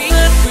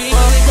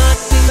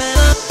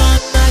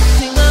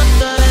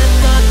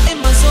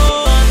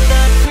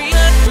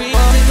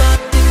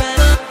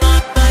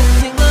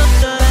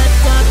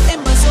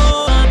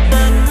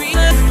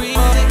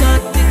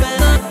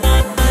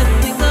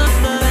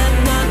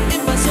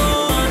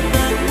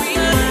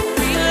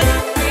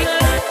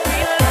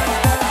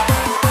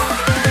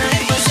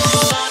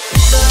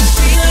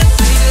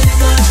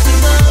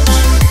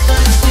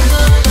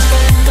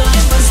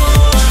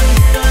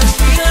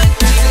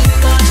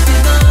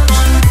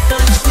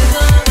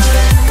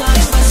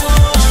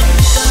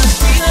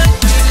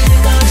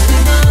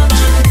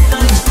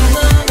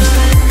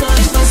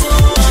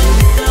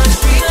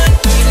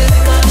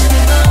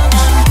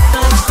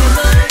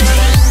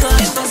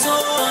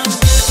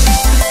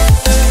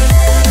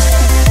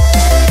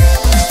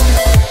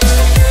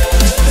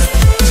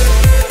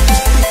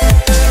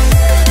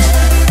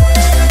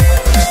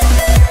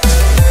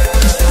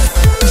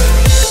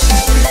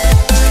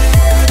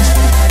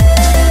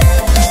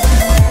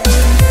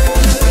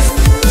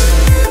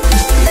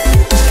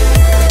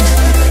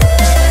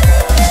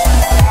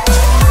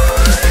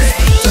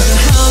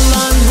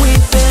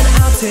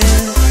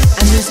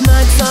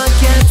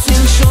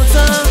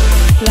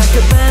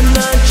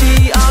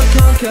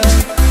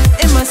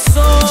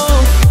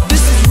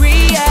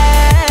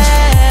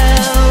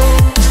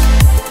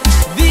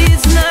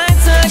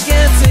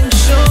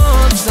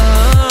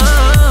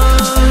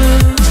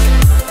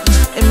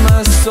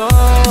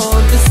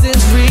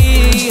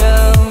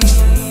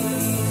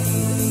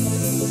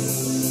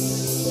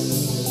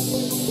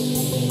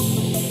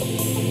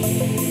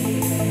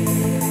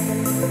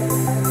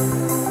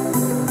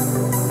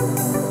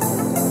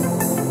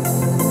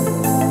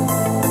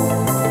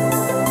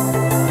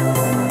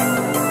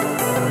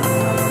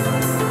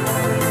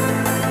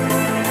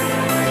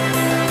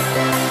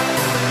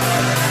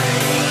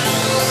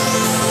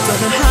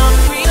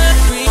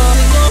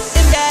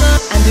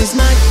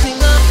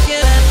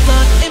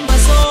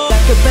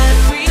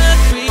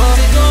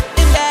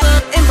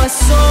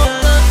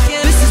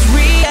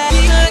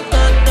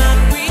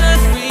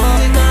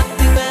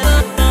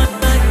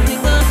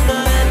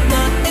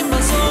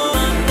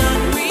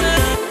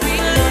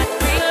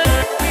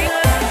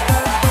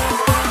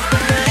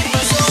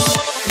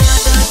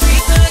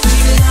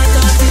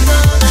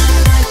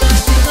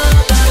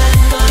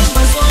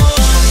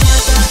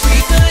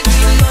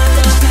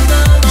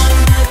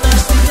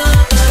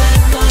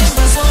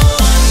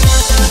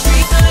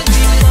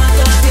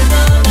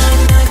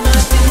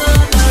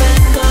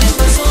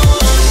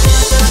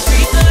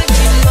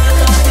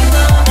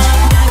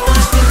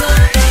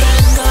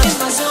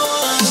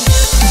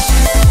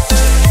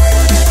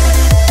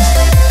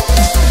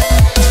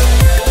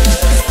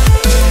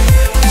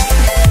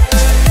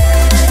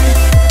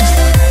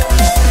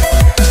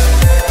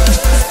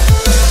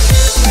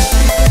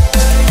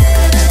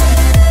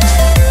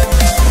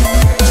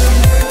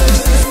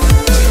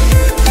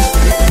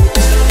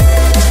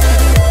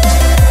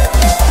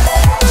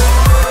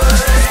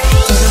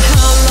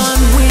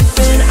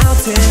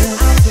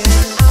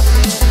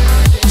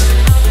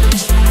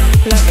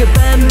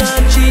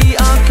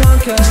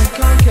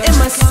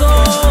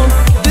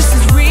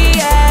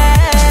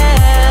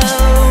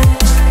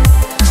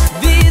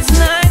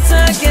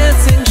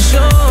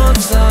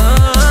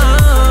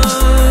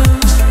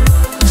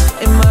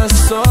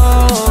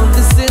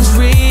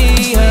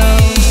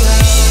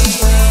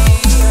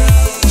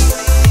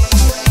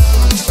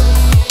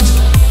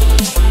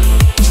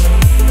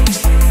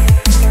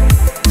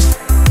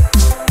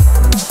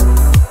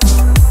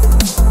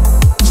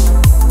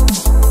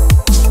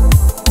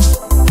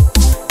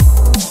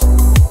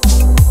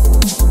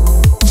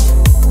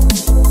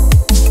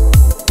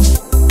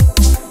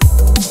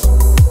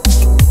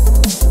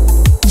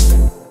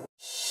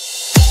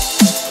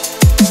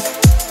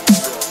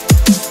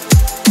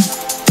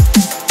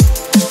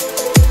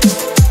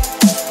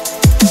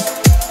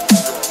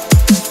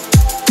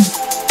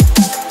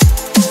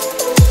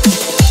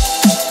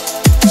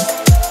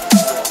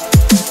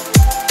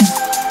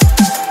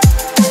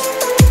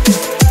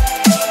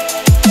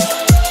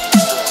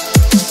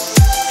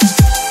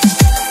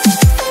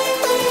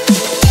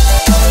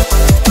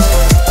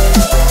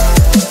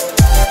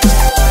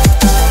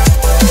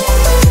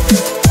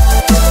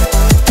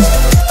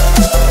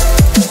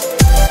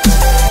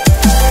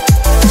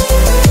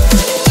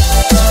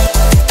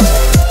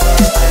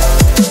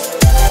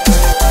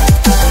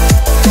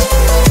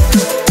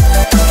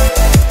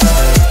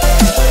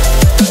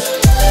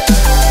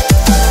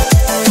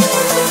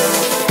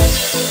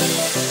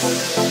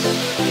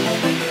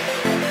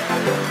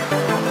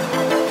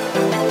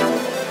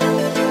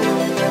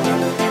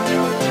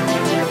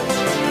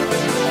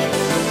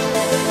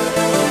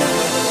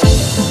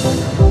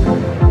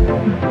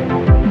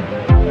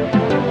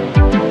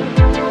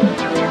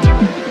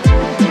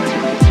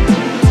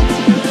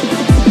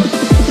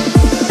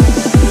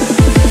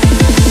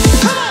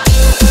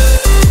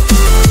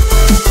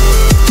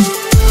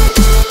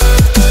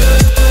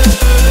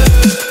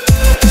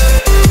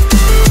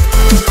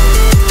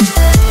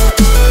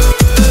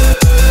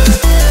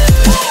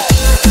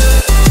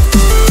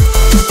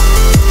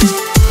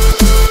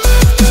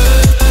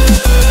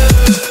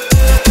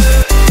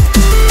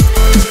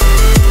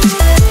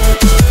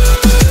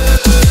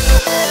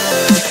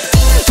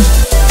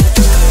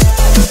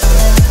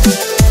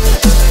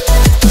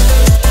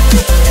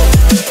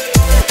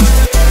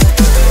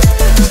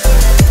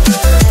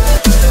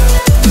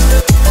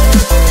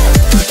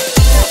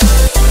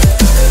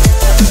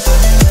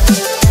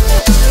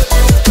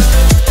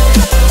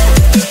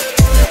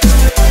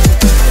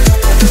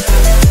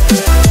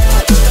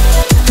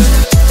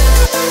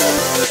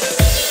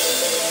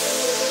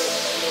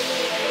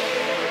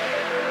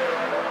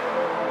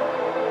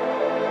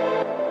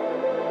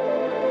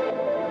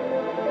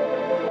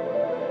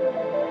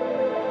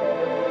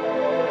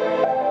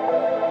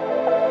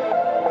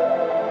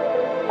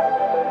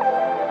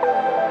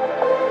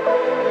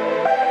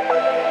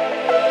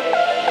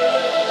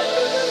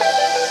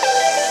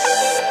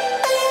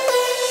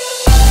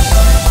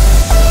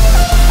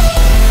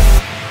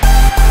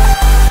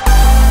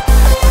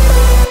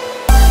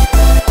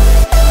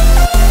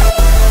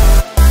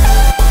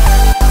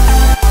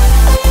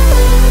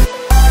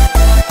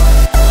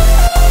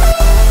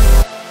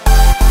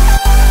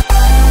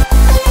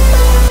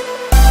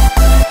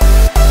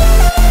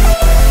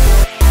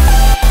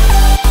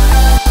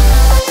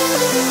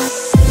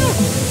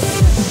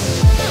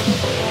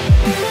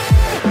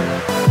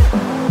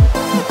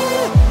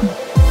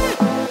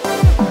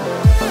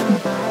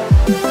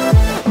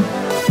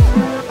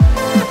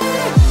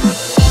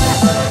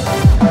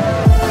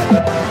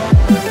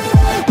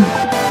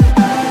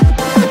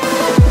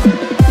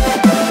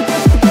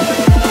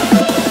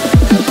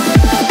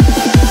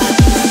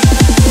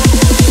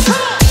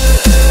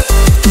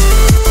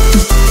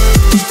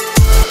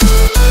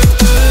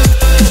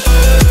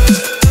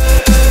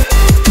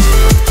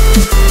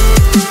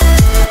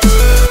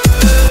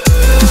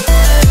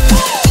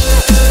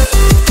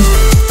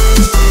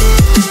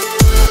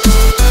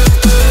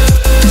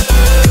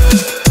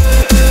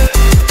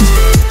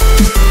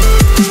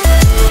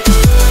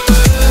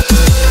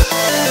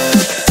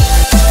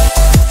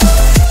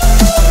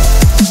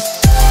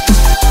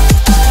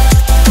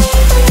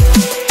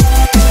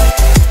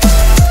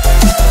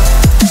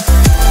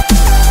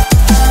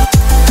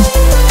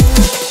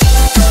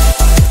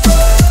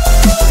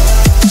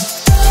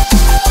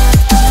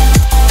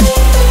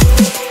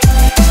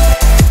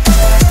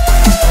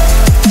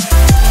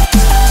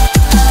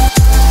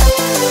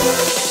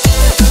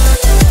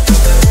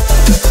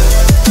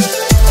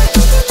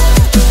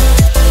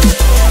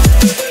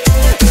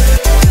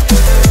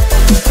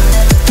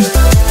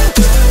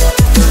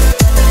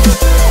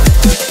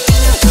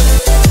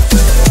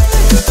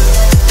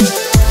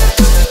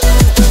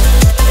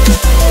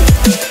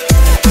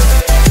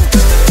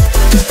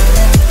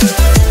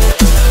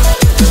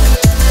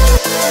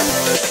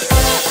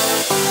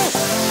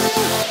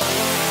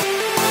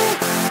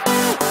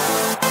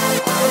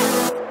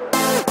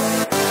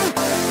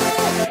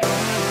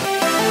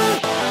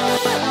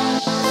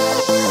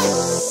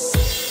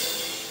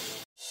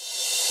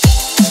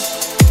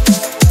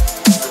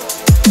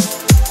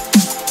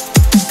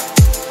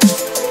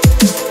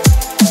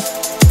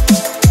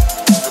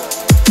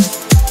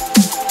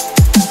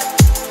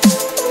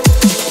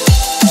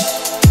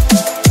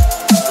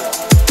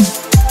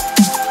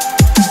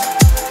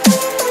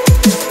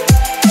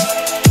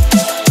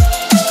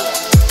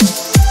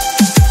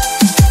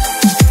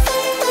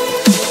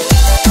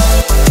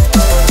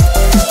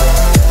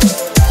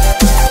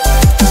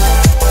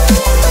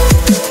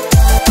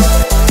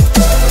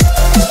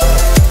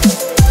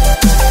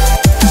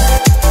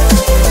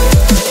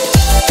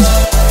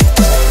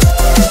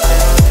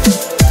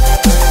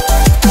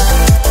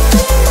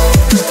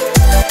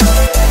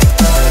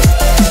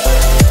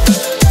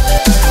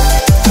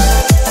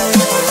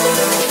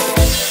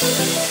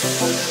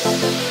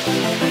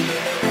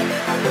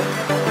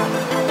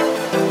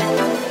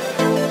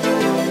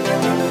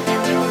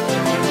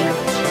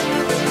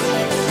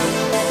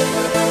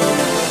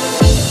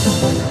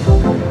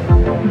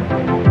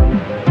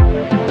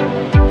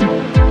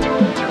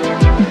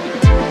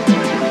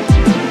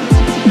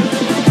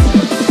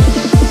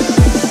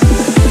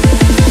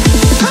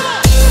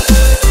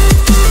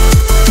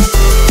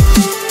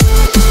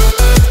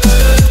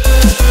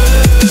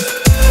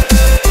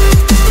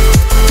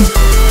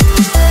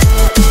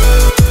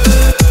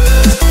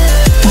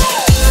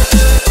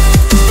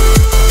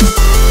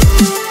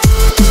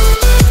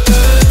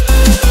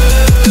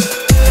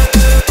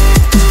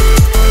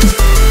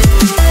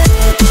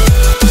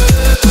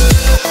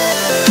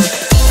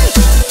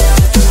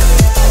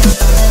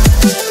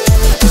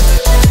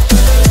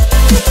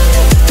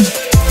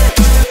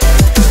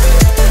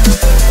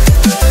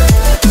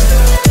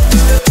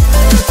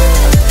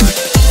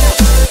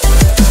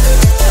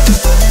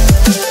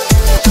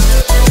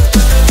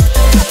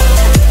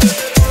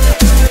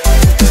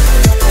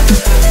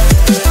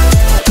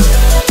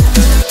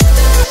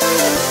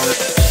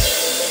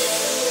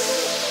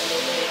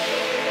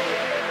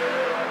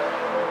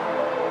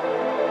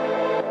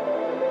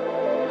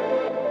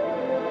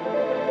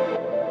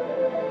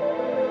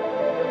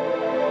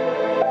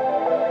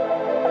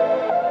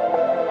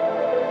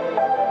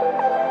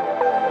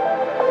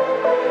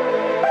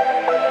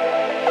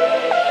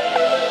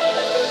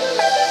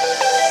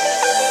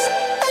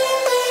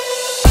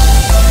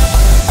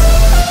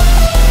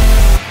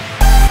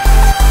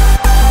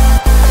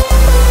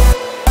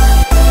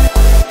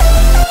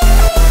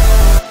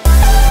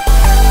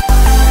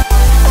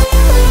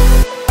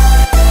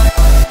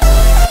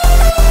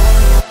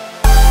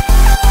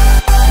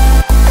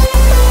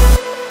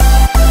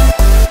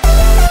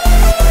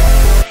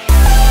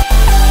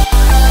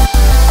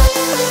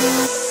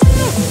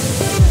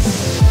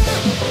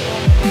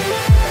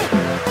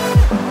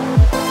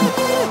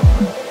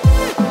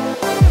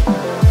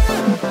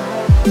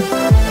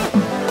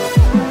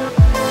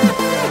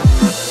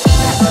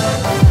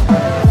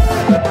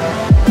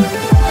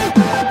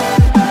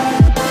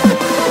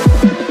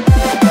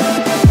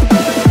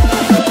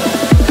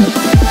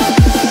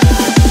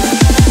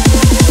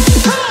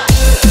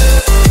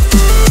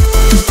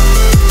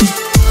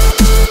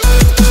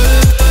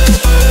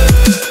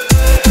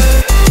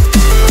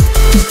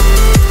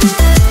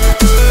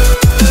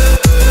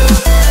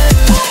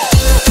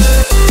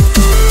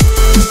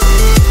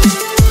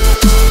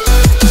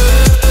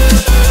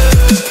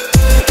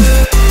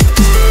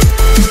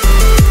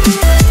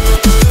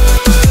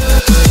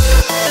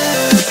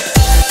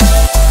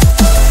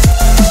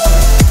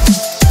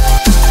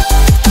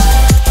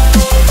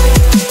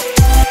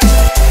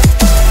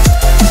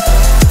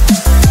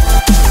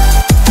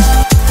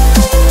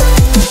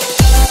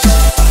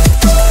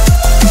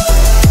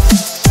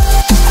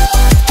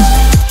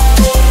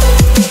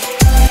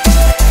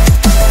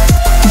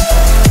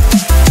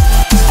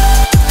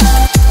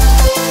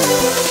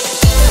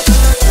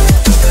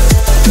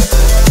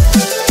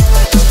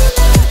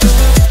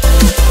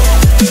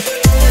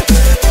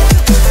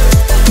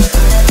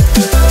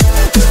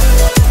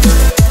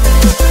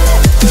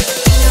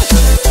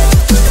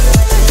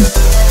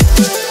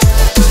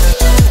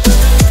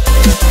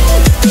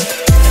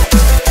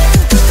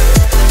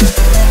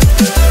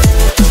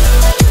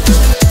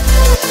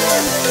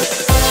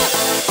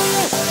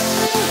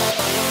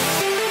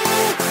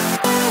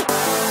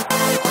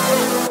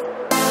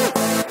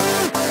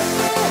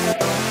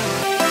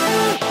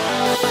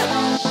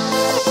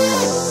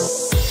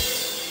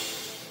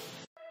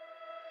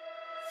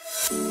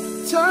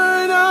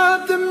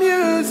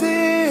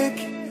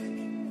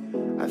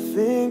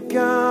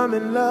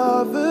 I'm in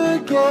love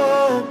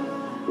again.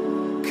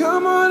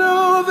 Come on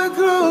over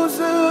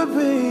closer,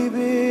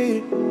 baby.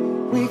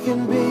 We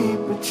can be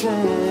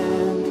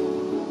pretend.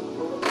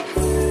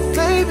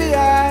 Maybe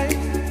I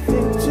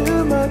think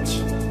too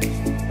much,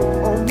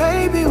 or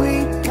maybe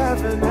we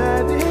haven't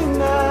had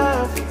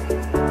enough.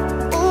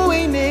 All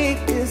we need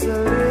is a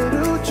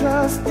little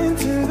trust.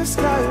 Into the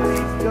sky we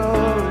go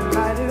and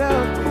light it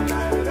up.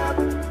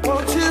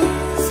 Won't you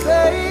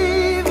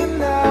stay the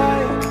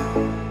night?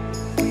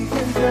 We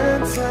can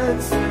dance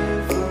and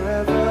sing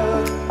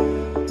forever.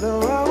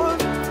 No, I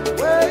won't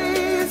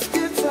waste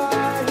your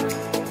time.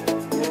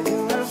 Yeah, you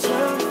have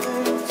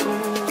something to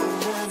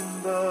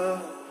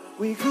remember.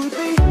 We could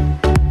be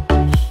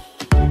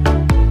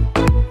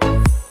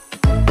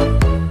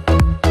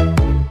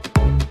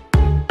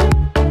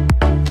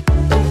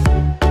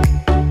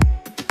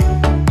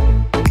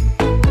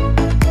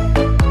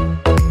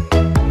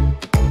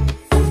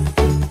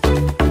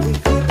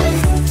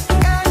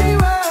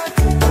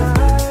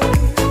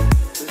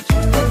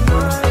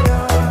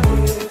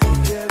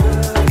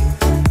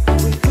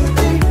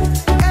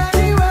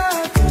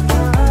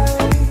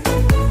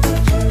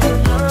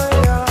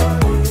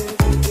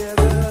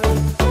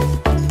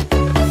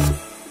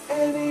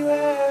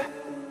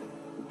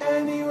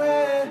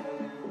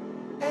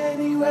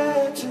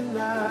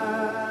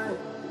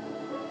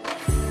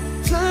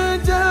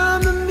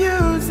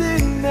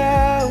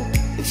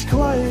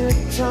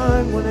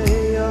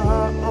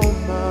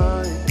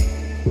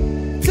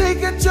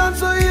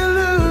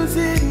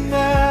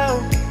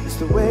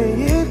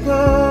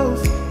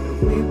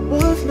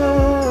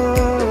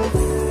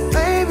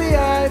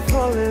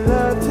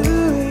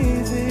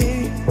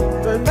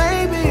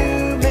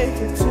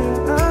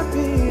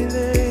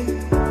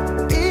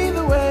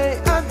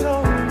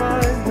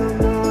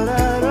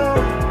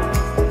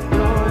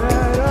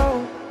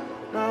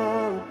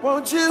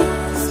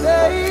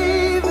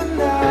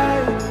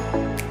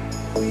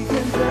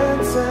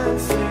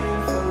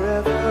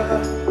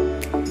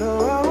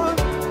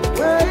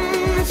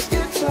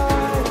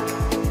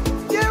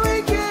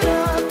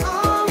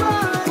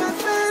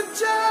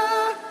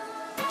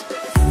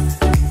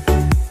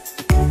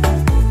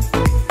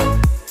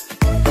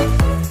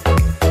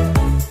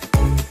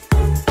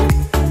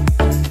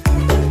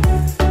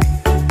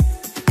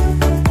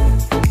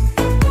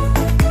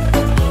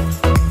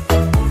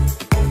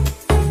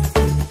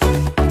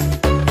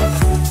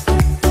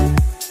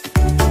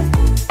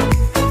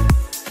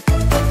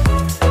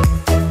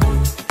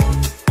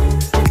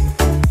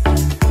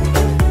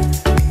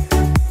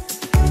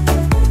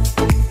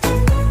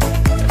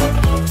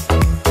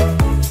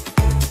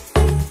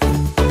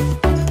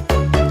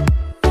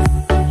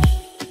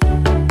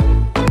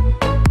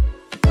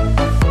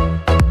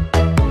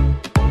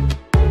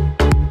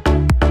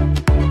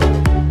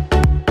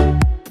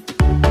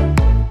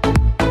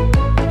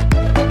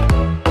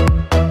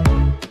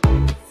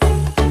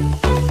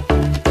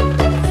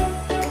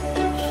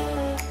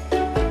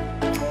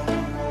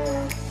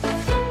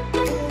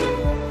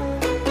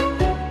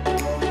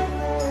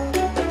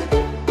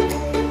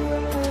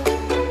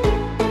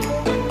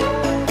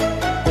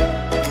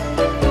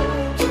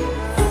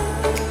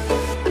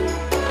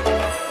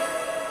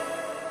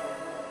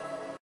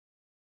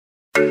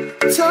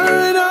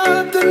turn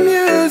up the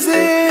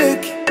music.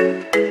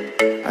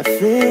 I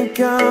think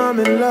I'm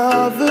in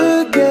love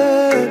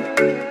again.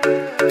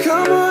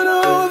 Come on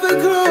over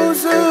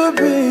closer,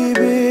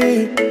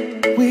 baby.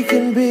 We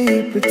can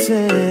be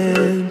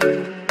pretend.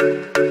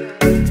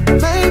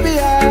 Maybe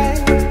I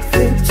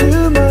think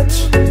too much,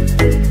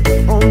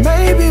 or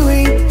maybe we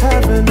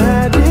haven't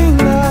had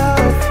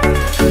enough.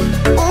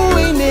 All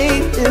we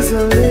need is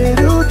a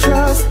little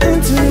trust.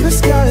 Into the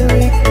sky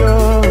we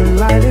go and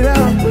light it up.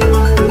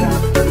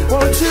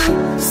 Won't you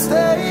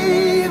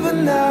stay the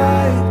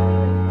night?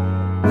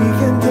 We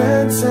can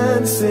dance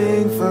and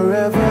sing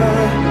forever.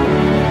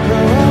 No,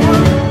 I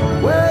won't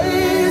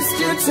waste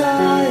your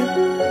time.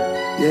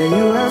 Yeah,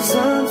 you have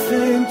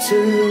something to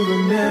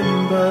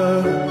remember.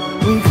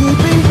 We could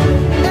be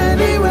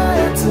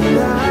anywhere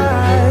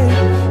tonight,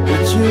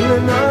 but you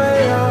and I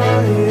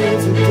are here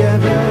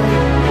together.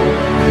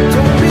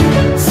 Don't be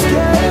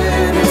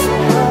scared, it's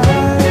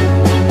alright.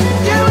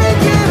 Yeah, we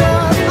can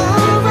have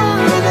over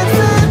an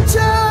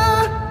adventure.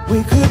 We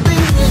could be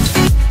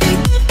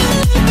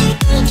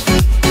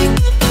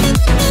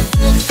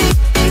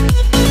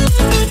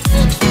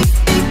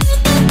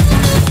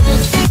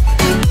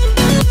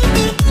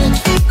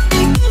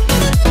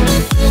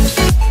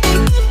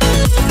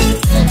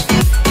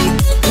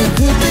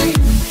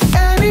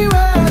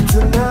anywhere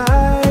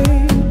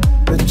tonight,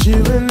 but you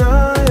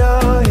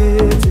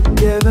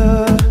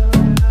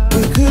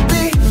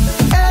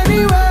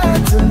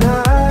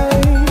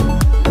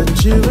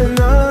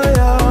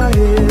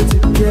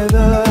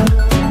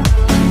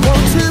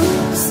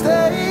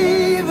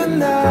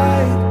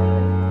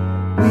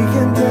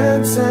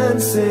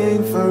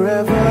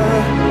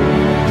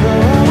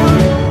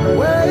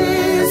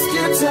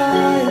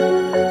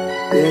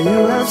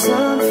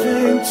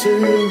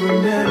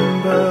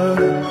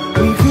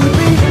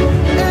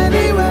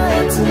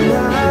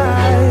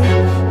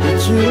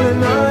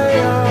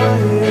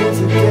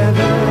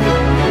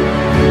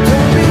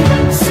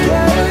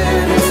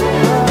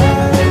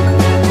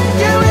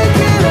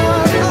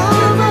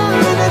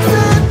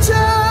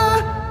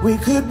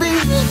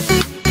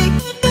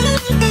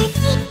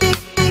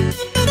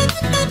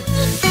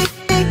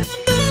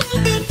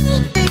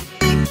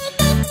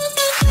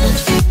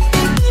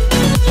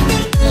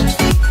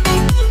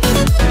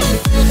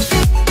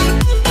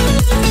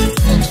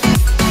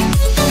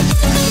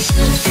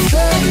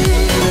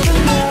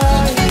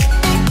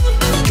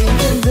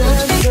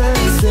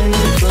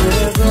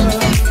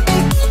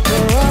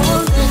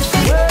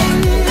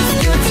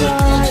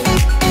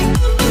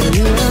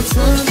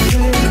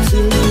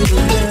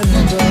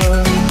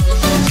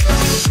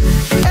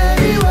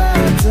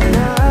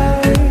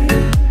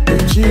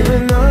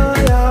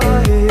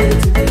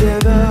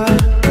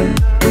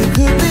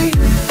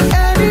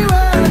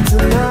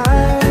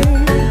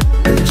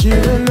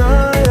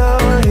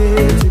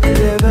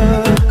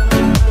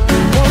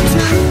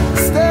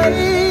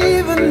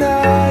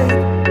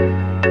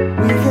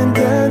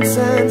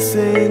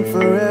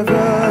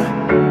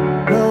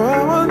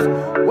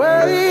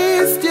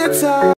guitar.